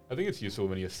 I think it's useful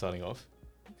when you're starting off,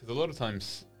 because a lot of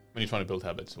times when you're trying to build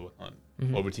habits or whatnot,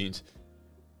 or routines,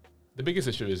 the biggest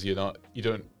issue is you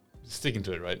don't stick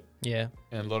into it, right? Yeah.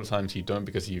 And a lot of times you don't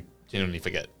because you genuinely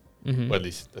forget. Or at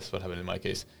least that's what happened in my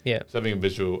case. Yeah. So having a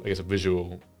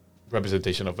visual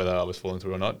representation of whether I was following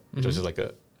through or not, which was just like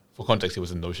for context, it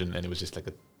was in Notion and it was just like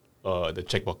the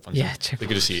checkbox function. Yeah, checkbox. So you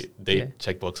could just see date,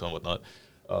 checkbox and whatnot.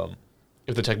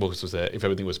 If the checkbox was there, if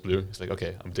everything was blue, it's like,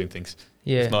 okay, I'm doing things.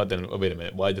 Yeah. If not, then wait a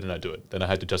minute, why didn't I do it? Then I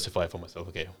had to justify for myself,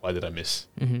 okay, why did I miss?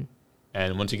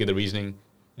 And once you get the reasoning,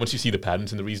 once you see the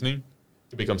patterns in the reasoning,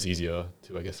 it becomes easier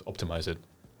to, I guess, optimize it.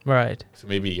 Right. So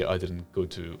maybe I didn't go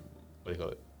to, what do you call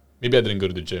it? Maybe I didn't go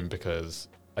to the gym because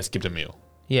I skipped a meal.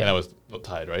 Yeah. And I was not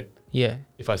tired, right? Yeah.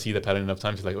 If I see the pattern enough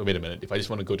times, it's like, oh, wait a minute. If I just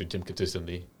want to go to the gym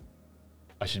consistently,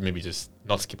 I should maybe just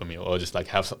not skip a meal or just like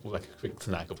have like a quick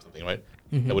snack or something, right?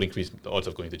 That would increase the odds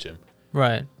of going to the gym.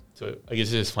 Right. So I guess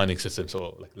it's just finding systems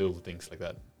or like little things like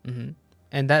that.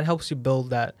 And that helps you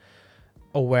build that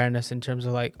awareness in terms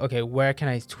of like, okay, where can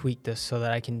I tweak this so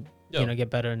that I can, get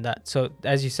better in that? So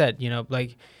as you said,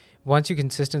 like once you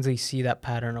consistently see that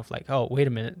pattern of like, oh, wait a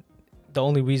minute, the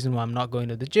only reason why I'm not going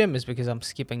to the gym is because I'm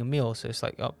skipping a meal. So it's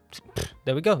like, oh,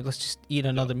 there we go. Let's just eat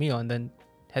another meal and then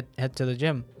head to the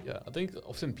gym. Yeah, I think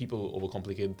often people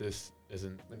overcomplicate this as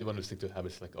in when they want to stick to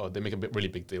habits, like, oh, they make a really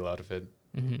big deal out of it.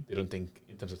 They don't think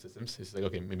in terms of systems. It's like,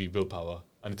 okay, maybe willpower.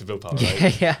 I need to willpower,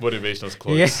 right? Yeah. Motivational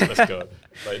quotes, let's go.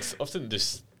 But it's often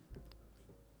just,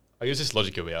 I guess, just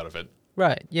logic your way out of it.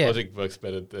 Right, yeah. Logic works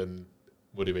better than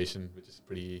motivation, which is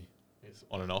pretty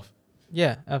on and off.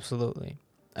 Yeah, absolutely.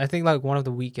 I think like one of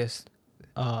the weakest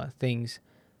things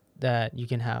that you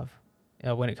can have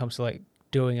when it comes to like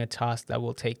doing a task that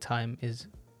will take time is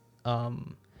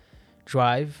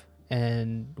drive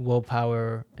and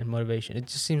willpower and motivation. It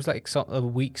just seems like a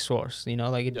weak source,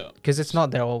 like because it's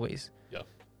not there always. Yeah,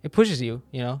 it pushes you,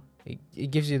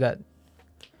 it gives you that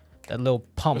little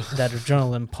pump, that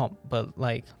adrenaline pump. But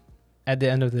like at the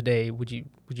end of the day, would you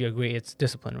agree it's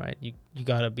discipline, right? You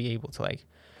gotta be able to like,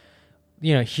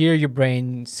 hear your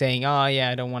brain saying, oh yeah,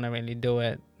 I don't want to really do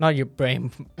it. Not your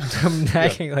brain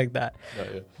nagging like that.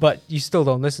 Yeah. But you still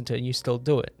don't listen to it and you still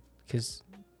do it because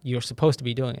you're supposed to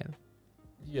be doing it.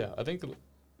 Yeah, I think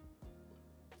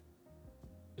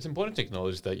it's important to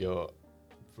acknowledge that your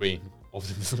brain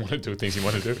often doesn't want to do things you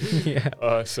want to do.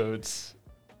 Yeah. So I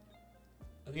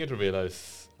think you have to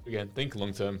realize, again, think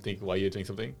long term, think why you're doing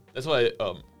something. That's why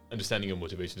understanding your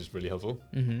motivation is really helpful,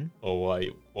 or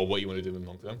what you want to do in the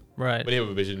long term. Right. When you have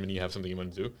a vision, when you have something you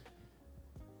want to do,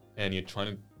 and you're trying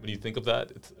to, when you think of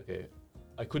that, it's okay.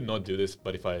 I could not do this,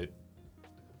 but if I,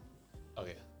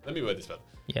 okay, let me word this better.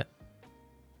 Yeah.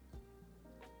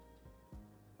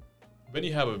 When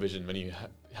you have a vision, when you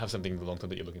have something in the long term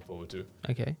that you're looking forward to,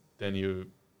 okay, then you,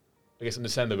 I guess,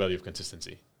 understand the value of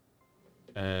consistency.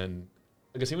 And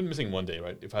I guess even missing one day,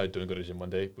 right? If I don't go to the gym one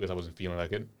day because I wasn't feeling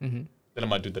like it, then I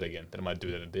might do that again. Then I might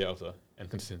do that the day after, and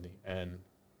consistently. And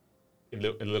in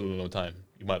a little time,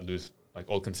 you might lose like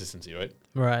all consistency, right?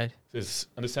 Right. So it's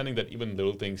understanding that even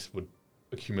little things would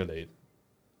accumulate.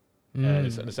 And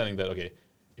it's understanding that, okay,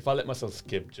 if I let myself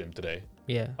skip gym today,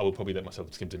 I will probably let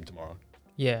myself skip gym tomorrow.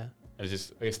 Yeah. And it's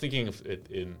just, I guess, thinking of it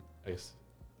in, I guess,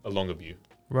 a longer view.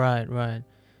 Right.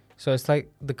 So it's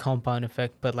like the compound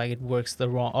effect, but like it works the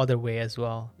wrong other way as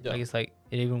well. Yeah. Like it's like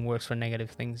it even works for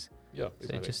negative things. Yeah. So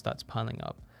exactly. it just starts piling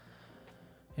up.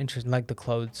 Interesting, like the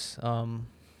clothes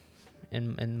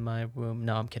in my room.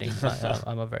 No, I'm kidding.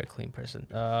 I'm a very clean person.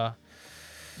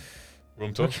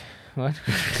 Room tour? What?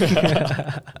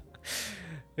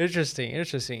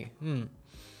 Interesting.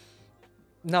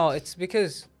 No, it's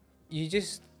because you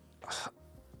just...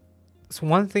 It's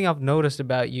one thing I've noticed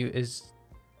about you is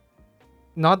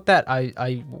not that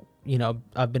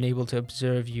I've been able to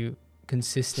observe you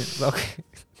consistently. Okay.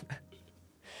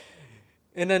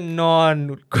 In a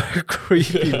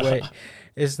non-creepy way.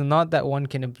 it's not that one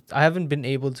can. I haven't been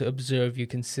able to observe you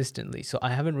consistently, so I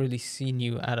haven't really seen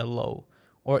you at a low.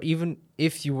 Or even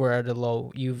if you were at a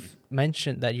low, you've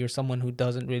mentioned that you're someone who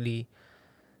doesn't really,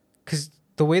 because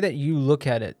the way that you look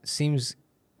at it seems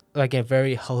like a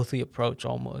very healthy approach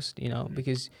almost,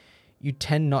 because you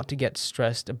tend not to get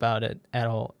stressed about it at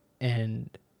all and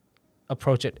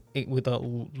approach it with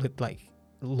like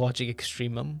logic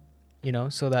extremum,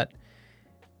 so that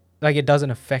like it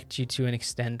doesn't affect you to an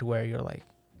extent where you're like,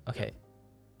 okay,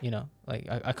 like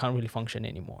I can't really function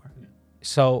anymore.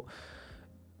 So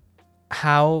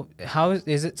how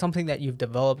is it something that you've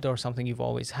developed or something you've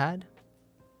always had?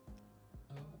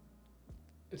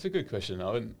 It's a good question.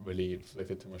 I wouldn't really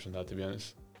reflect too much on that, to be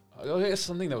honest. I guess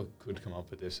something that could come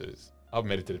up with this is I've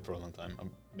meditated for a long time. I've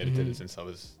meditated since I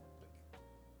was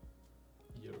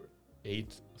like year 8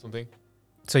 or something.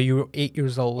 So you were 8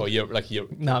 years old. Oh, year.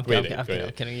 No, I'm grade kidding. I'm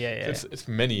kidding. Yeah. So it's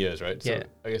many years, right? Yeah. So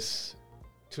I guess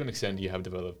to an extent you have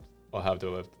developed a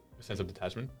sense of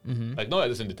detachment. Mm-hmm. Like not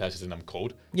as in detached as in I'm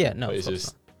cold. Yeah, no. But it's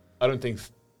just I don't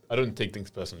take things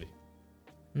personally.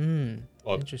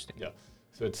 Interesting. Yeah.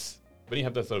 So it's when you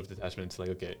have that sort of detachment, it's like,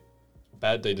 okay,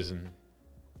 bad day doesn't.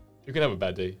 You can have a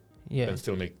bad day, and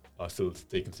still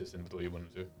stay consistent with what you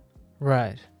want to do.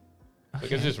 Right. Okay.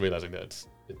 Like it's just realizing that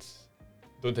it's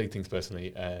don't take things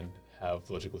personally and have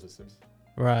logical systems.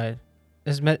 Right.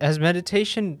 As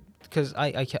meditation, because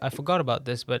I forgot about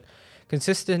this, but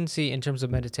consistency in terms of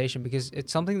meditation, because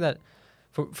it's something that,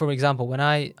 for example, when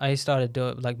I started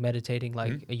meditating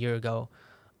a year ago,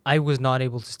 I was not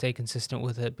able to stay consistent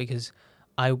with it because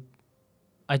I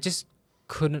just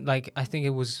couldn't, I think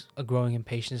it was a growing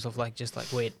impatience of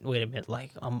wait a minute,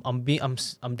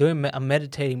 I'm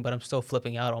meditating, but I'm still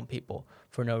flipping out on people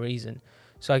for no reason.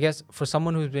 So I guess for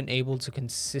someone who's been able to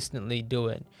consistently do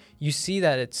it, you see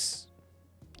that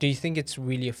do you think it's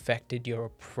really affected your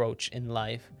approach in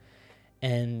life?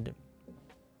 And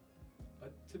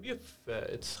to be fair,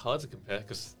 it's hard to compare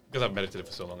because I've meditated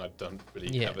for so long, I don't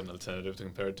really have an alternative to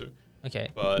compare it to. Okay.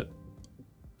 But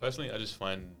personally, I just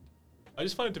find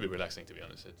it to be relaxing, to be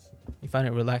honest. You find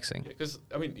it relaxing? Because,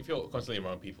 if you're constantly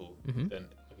around people, then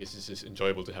I guess it's just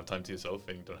enjoyable to have time to yourself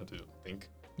and you don't have to think.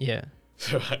 Yeah.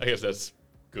 So I guess that's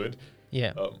good.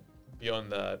 Yeah.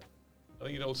 Beyond that, I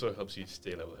think it also helps you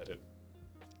stay level-headed.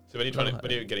 So when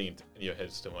you're getting in your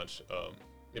head so much,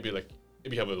 maybe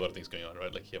you have a lot of things going on,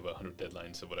 right? Like you have 100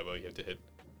 deadlines or whatever you have to hit.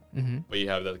 Mm-hmm. But you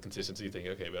have that consistency, you think,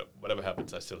 okay, but whatever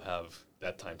happens, I still have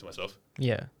that time to myself.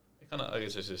 Yeah. I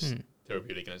guess it's just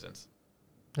therapeutic in a sense.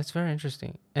 That's very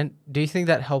interesting. And do you think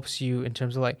that helps you in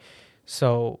terms of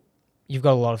so you've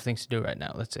got a lot of things to do right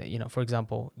now. Let's say, for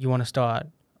example, you want to start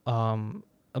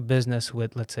a business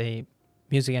with, let's say,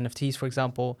 music NFTs, for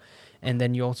example, and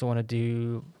then you also want to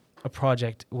do a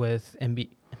project with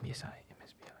MBSI.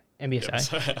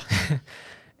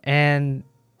 And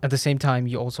at the same time,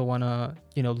 you also want to,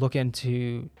 look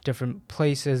into different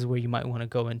places where you might want to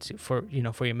go into for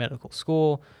your medical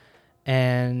school,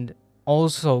 and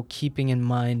also keeping in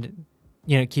mind,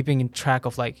 keeping in track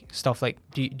of stuff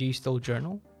do you still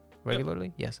journal regularly?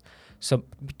 Yep. Yes. So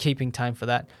keeping time for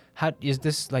that. How is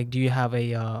this do you have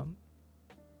a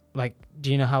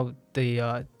do you know how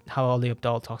how Ali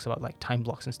Abdaal talks about time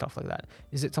blocks and stuff like that?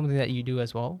 Is it something that you do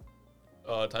as well?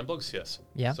 Time blocks, yes.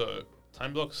 Yeah. So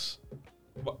time blocks,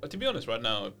 to be honest, right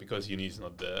now, because uni is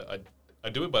not there, I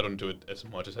do it, but I don't do it as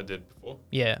much as I did before.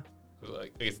 Yeah. I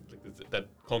guess that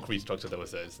concrete structure that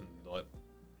was there is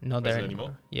not there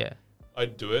anymore. Yeah. I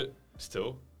do it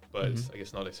still, but it's, I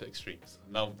guess, not as extreme. So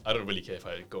now I don't really care if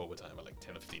I go over time by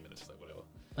 10 or 15 minutes, whatever.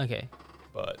 Okay.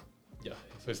 But yeah,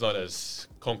 so it's not as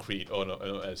concrete or not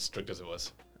as strict as it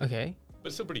was. Okay. But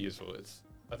it's still pretty useful.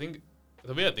 I think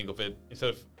the way I think of it,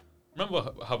 instead of,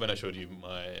 remember how when I showed you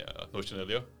my Notion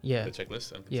earlier? Yeah. The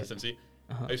checklist and consistency.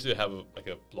 Yeah. Uh-huh. I used to have a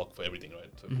block for everything, right?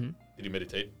 So did you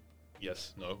meditate?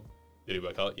 Yes, no. Did you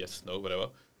work out? Yes, no, whatever.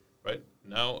 Right?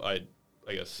 Now I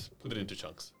guess put it into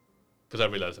chunks because I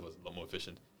realized it was a lot more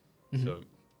efficient. Mm-hmm. So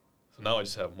now I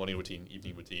just have morning routine,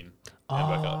 evening routine, and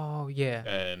workout. Oh, yeah.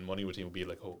 And morning routine will be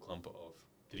a whole clump of,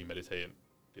 did you meditate?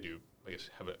 Did you, I guess,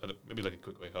 have maybe a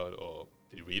quick workout, or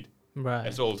did you read? Right.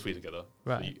 And so all three together.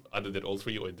 Right. So you either did all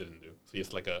three or you didn't do. So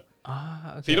it's okay.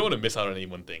 So you don't want to miss out on any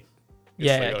one thing. It's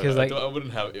yeah, because I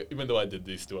wouldn't have, even though I did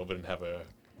these two, I wouldn't have a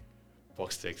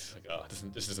box ticks.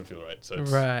 This doesn't feel right. So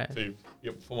right. So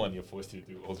for one, you're forced to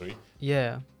do all three.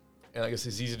 Yeah. And I guess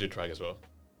it's easy to track as well.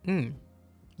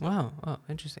 Wow. Oh,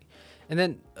 interesting. And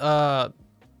then,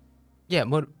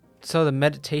 so the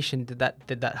meditation, did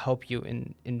that help you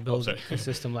in building the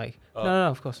system? No,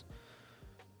 of course.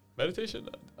 Meditation,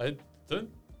 I don't.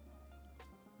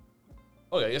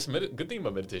 Okay, I guess good thing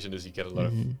about meditation is you get a lot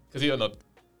of Mhm. because you're not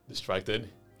distracted.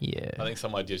 Yeah. I think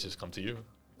some ideas just come to you.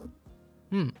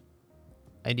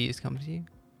 Ideas come to you.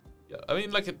 Yeah, I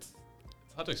mean, like it's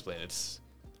hard to explain. It's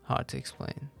Hard to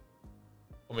explain.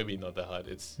 or maybe not that hard.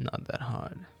 It's Not that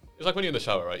hard. like when you're in the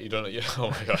shower, right? You don't. Yeah,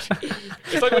 oh my god.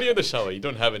 It's like when you're in the shower. You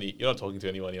don't have any. You're not talking to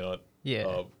anyone. You're not.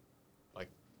 Yeah. Like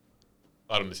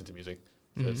I don't listen to music.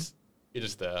 So Mhm. you're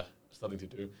just there. There's nothing to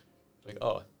do. Like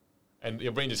and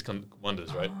your brain just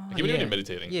wanders, right? Ah, Like even when yeah. you're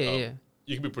meditating, Yeah.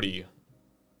 you can be pretty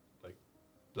like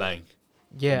blank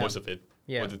for Yeah. most of it.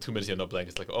 Yeah. Or the 2 minutes you're not blank,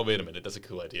 it's like, oh wait a minute, that's a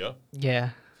cool idea. Yeah.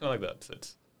 Kind of like that. So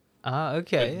it's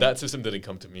Okay. that system didn't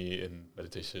come to me in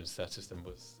meditations. That system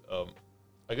was,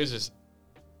 I guess, just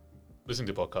listening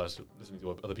to podcasts, listening to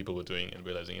what other people were doing, and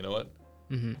realizing, you know what,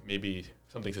 Mhm. maybe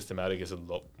something systematic is a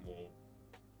lot more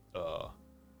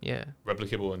Yeah.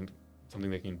 replicable and something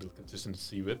they can build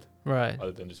consistency with, Right.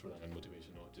 rather than just relying on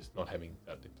motivation or just not having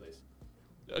that in place.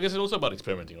 I guess it's also about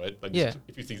experimenting, right? Like, Yeah. just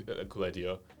if you see a cool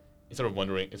idea, instead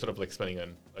of like spending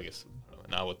an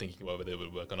hour thinking about whether it will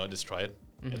work or not, just try it.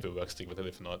 Mhm. If it works, stick with it.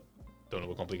 If not, don't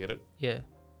overcomplicate it. Yeah.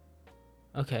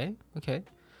 Okay.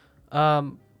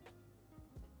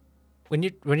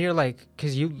 When you're like,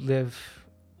 cause you live,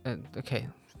 okay,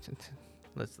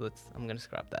 let's I'm gonna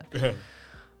scrap that.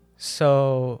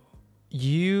 So,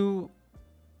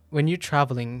 when you're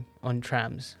traveling on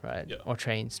trams, right, Yeah. or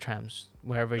trains, trams,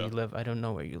 wherever Yeah. you live, I don't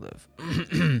know where you live.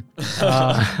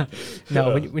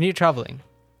 No, when you're traveling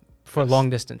for long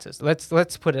distances,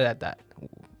 let's put it at that.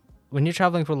 When you're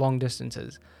traveling for long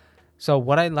distances, so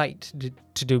what I liked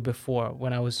to do before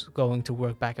when I was going to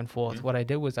work back and forth, Mhm. what I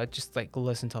did was I just like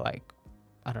listen to like,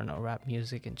 I don't know, rap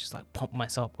music and just like pump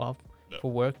myself up Yeah. for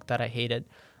work that I hated.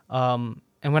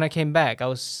 And when I came back, I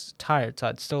was tired, so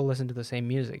I'd still listen to the same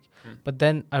music. Mm. But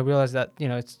then I realized that,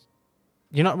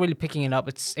 you're not really picking it up,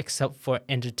 it's except for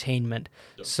entertainment.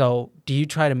 Yeah. So do you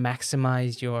try to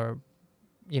maximize your,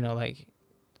 like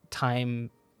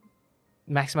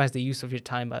maximize the use of your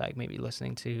time by like maybe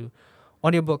listening to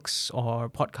audiobooks or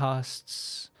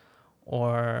podcasts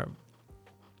or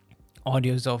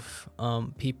audios of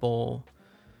people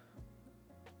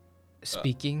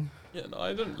speaking? Yeah, no,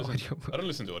 I don't listen. Audiobook. I don't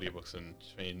listen to audiobooks and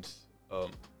trains. I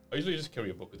usually just carry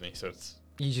a book with me, so it's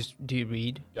Do you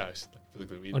read? yeah, I just like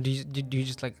physically read. Or do you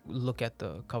just like look at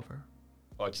the cover?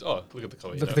 Look at the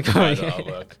cover. Look at you the know, cover, try yeah. the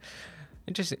artwork.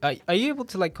 Interesting. Are you able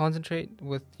to like concentrate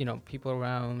with, people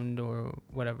around or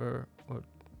whatever, or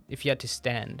if you had to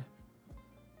stand?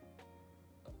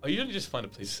 I usually just find a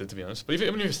place to sit, to be honest. But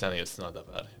even if you're standing, it's not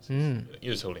that bad. It's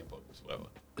you're just holding books, whatever.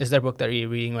 Is there a book that you're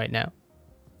reading right now?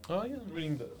 Oh yeah, I'm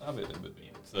reading I have it with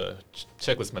me. It's the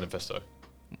Checklist Manifesto.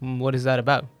 What is that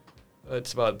about?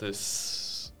 It's about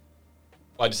this.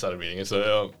 I just started reading it.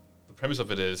 So the premise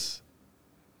of it is,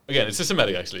 again, it's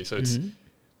systematic actually. So it's Mhm.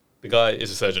 the guy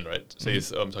is a surgeon, right? So Mhm. he's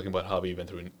talking about how he went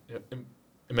through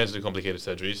immensely complicated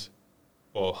surgeries,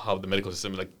 or how the medical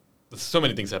system, like, there's so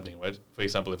many things happening, right? For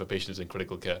example, if a patient is in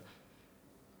critical care,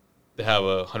 they have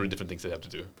 100 different things they have to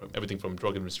do, from everything from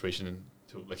drug administration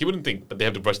to, like, you wouldn't think, but they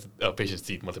have to brush the patient's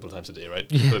teeth multiple times a day, right?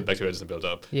 Yeah. So the bacteria doesn't build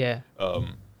up. Yeah.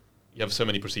 You have so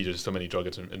many procedures, so many drug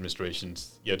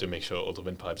administrations. You have to make sure all the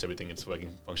windpipes, everything is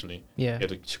working functionally. Yeah. You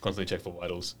have to constantly check for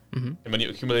vitals. Mhm. And when you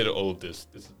accumulate all of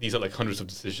these are like hundreds of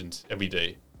decisions every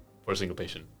day for a single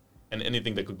patient. And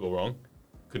anything that could go wrong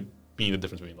could mean the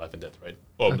difference between life and death, right?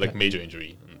 Or Okay. like major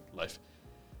injury in life.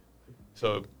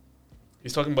 So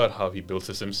he's talking about how he builds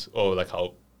systems, or like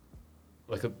how,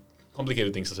 like a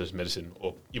complicated things such as medicine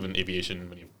or even aviation,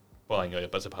 when you're flying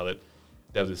as a pilot,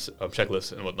 they have this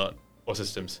checklist and whatnot, or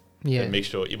systems Yeah. that make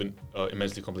sure even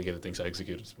immensely complicated things are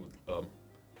executed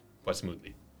quite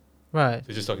smoothly. Right. So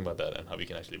he's just talking about that and how we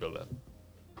can actually build that.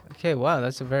 Okay. Wow,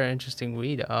 that's a very interesting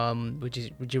read.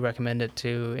 Would you recommend it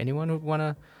to anyone who'd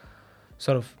wanna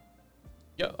sort of?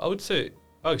 Yeah, I would say,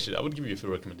 actually, I would give you a few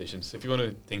recommendations. If you want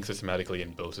to think systematically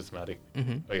and build systematic,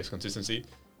 Mm-hmm. I guess, consistency,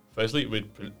 firstly, read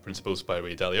Principles by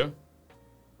Ray Dalio.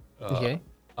 Okay.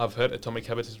 I've heard Atomic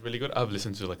Habits is really good. I've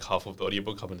listened to like half of the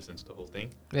audiobook, haven't listened to the whole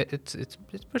thing. It's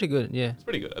pretty good. Yeah. It's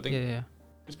pretty good. I think Yeah.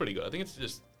 it's pretty good. I think it's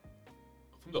just,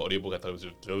 from the audiobook, I thought it was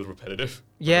a little repetitive.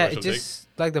 Yeah, Controversial it take. just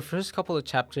like the first couple of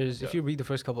chapters. If Yeah. you read the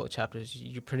first couple of chapters,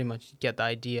 you pretty much get the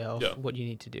idea of Yeah. what you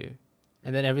need to do,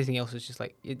 and then everything else is just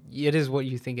like it is what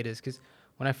you think it is. Because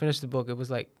when I finished the book, it was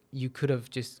like you could have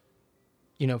just,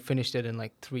 finished it in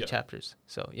like 3 Yeah. chapters.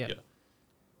 So yeah, Yeah.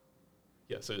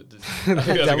 Yeah, so I think that's a that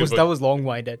good was book. that was long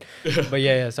winded. But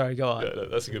yeah, sorry, go on. Yeah,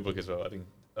 that's a good book as well. I think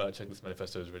Checklist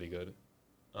Manifesto is really good.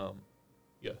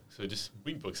 Yeah, so just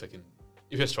read books.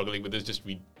 If you're struggling with this, just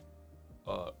read,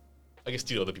 I guess,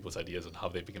 steal other people's ideas on how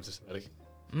they become systematic.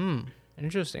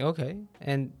 Interesting. Okay.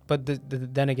 But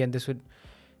then again,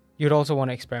 you'd also want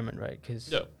to experiment, right?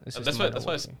 Because Yeah, and that's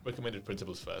why I recommended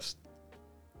principles first.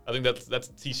 I think that's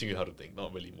teaching you how to think,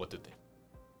 not really what to think.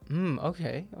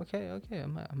 Okay.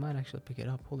 I might actually pick it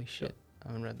up. Holy shit. I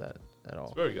haven't read that at all.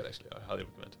 It's very good, actually. I highly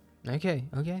recommend.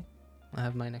 Okay. I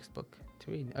have my next book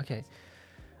to read. Okay.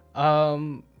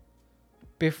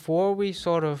 Before we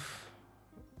sort of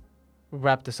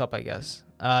wrap this up, I guess,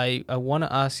 I want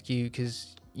to ask you,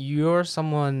 because you're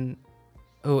someone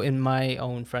who, in my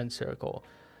own friend circle,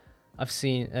 I've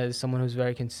seen as someone who's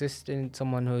very consistent,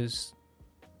 someone who's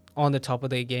on the top of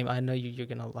their game. I know you're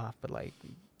going to laugh, but like,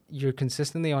 you're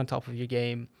consistently on top of your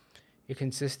game. You're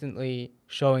consistently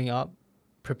showing up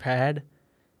prepared.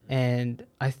 And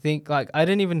I think, like, I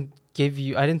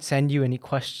didn't send you any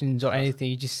questions or anything.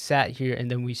 You just sat here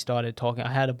and then we started talking.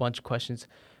 I had a bunch of questions.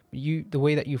 The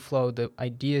way that you flowed, the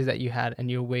ideas that you had, and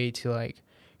your way to, like,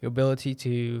 your ability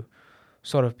to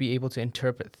sort of be able to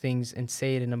interpret things and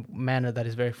say it in a manner that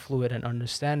is very fluid and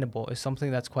understandable is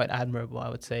something that's quite admirable, I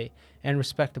would say, and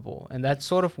respectable. And that's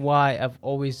sort of why I've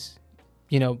always,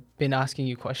 been asking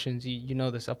you questions. You know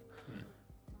this.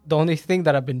 The only thing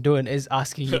that I've been doing is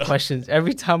asking you questions.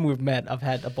 Every time we've met, I've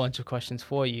had a bunch of questions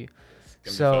for you.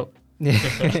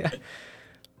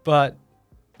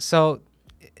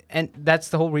 And that's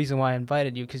the whole reason why I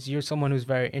invited you, because you're someone who's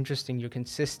very interesting. You're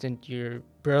consistent. You're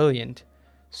brilliant.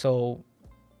 So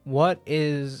what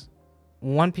is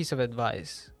one piece of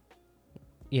advice,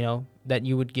 that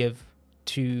you would give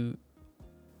to,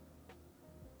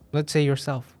 let's say,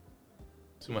 yourself?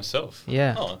 To myself?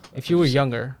 Yeah. Oh, if you were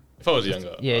younger. If I was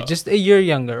younger. Yeah, just a year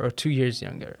younger or 2 years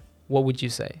younger, what would you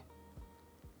say?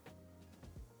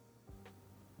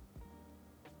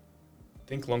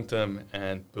 Think long term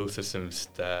and build systems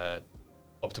that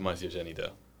optimize your journey there.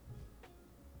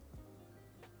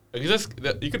 Because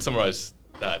you could summarize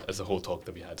that as the whole talk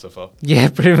that we had so far. Yeah,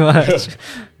 pretty much.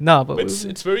 No, but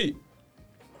it's very.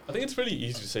 I think it's really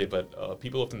easy to say, but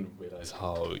people often realize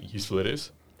how useful it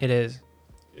is. It is.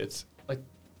 It's like,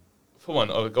 for one,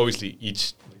 obviously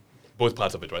both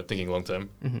parts of it, right? Thinking long term.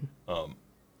 Mm-hmm.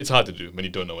 It's hard to do when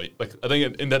you don't know it. Like, I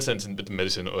think in that sense, in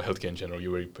medicine or healthcare in general,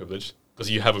 you're very privileged because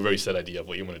you have a very set idea of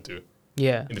what you want to do.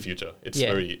 Yeah. In the future, it's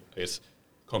very, I guess,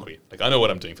 concrete. Like, I know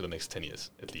what I'm doing for the next 10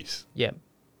 years at least. Yeah.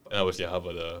 And obviously, I have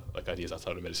other ideas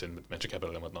outside of medicine with venture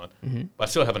capital and whatnot. Mm-hmm. But I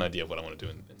still have an idea of what I want to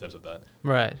do in terms of that.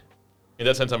 Right. In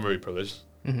that sense, I'm very privileged,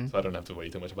 Mm-hmm. so I don't have to worry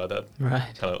too much about that.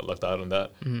 Right. Kind of left out on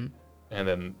that. Mm-hmm. And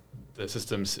then the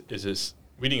systems is just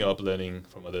reading up, learning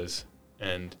from others,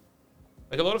 and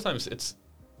like a lot of times it's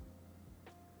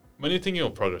when you're thinking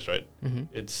of progress, right? Mm-hmm.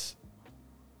 It's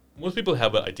most people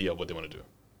have an idea of what they want to do.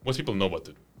 Most people know what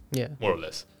to do. Yeah. More or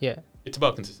less. Yeah. It's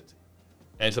about consistency,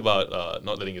 and it's about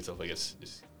not letting yourself, I guess,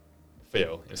 just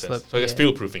fail in a sense. So I guess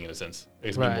fail-proofing in a sense. I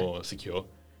guess be more secure.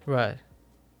 Right.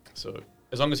 So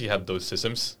as long as you have those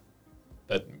systems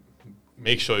that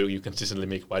make sure you consistently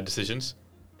make right decisions,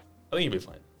 I think you'll be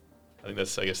fine. I think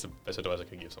that's, I guess, the best advice I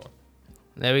can give someone.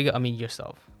 There we go. I mean,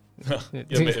 yourself. Yeah,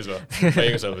 me as well. Pay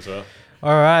yourself as well.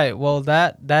 All right. Well,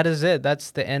 that is it.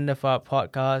 That's the end of our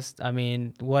podcast. I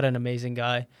mean, what an amazing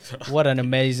guy. What an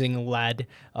amazing lad.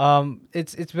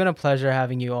 It's been a pleasure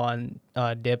having you on,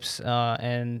 Dips.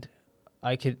 And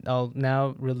I'll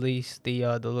now release the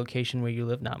location where you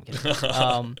live. No, I'm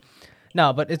kidding.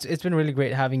 No, but it's been really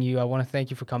great having you. I want to thank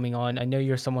you for coming on. I know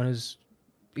you're someone who's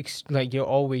you're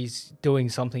always doing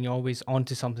something. You're always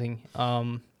onto something.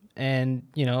 And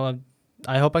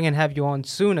I hope I can have you on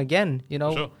soon again.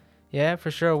 For sure. Yeah,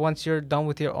 for sure. Once you're done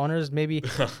with your honors, maybe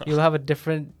you'll have a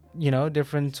different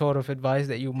sort of advice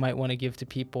that you might want to give to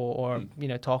people, or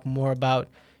talk more about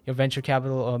your venture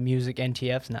capital or music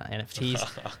NTFs, not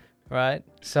NFTs. Right.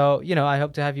 So I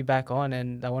hope to have you back on,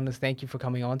 and I want to thank you for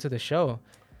coming on to the show.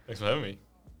 Thanks for having me.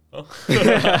 Oh.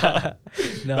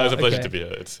 No, it was a pleasure to be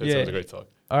here. It was a great talk.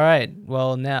 All right.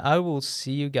 Well, now I will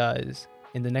see you guys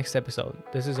in the next episode.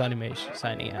 This is Animesh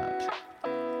signing out.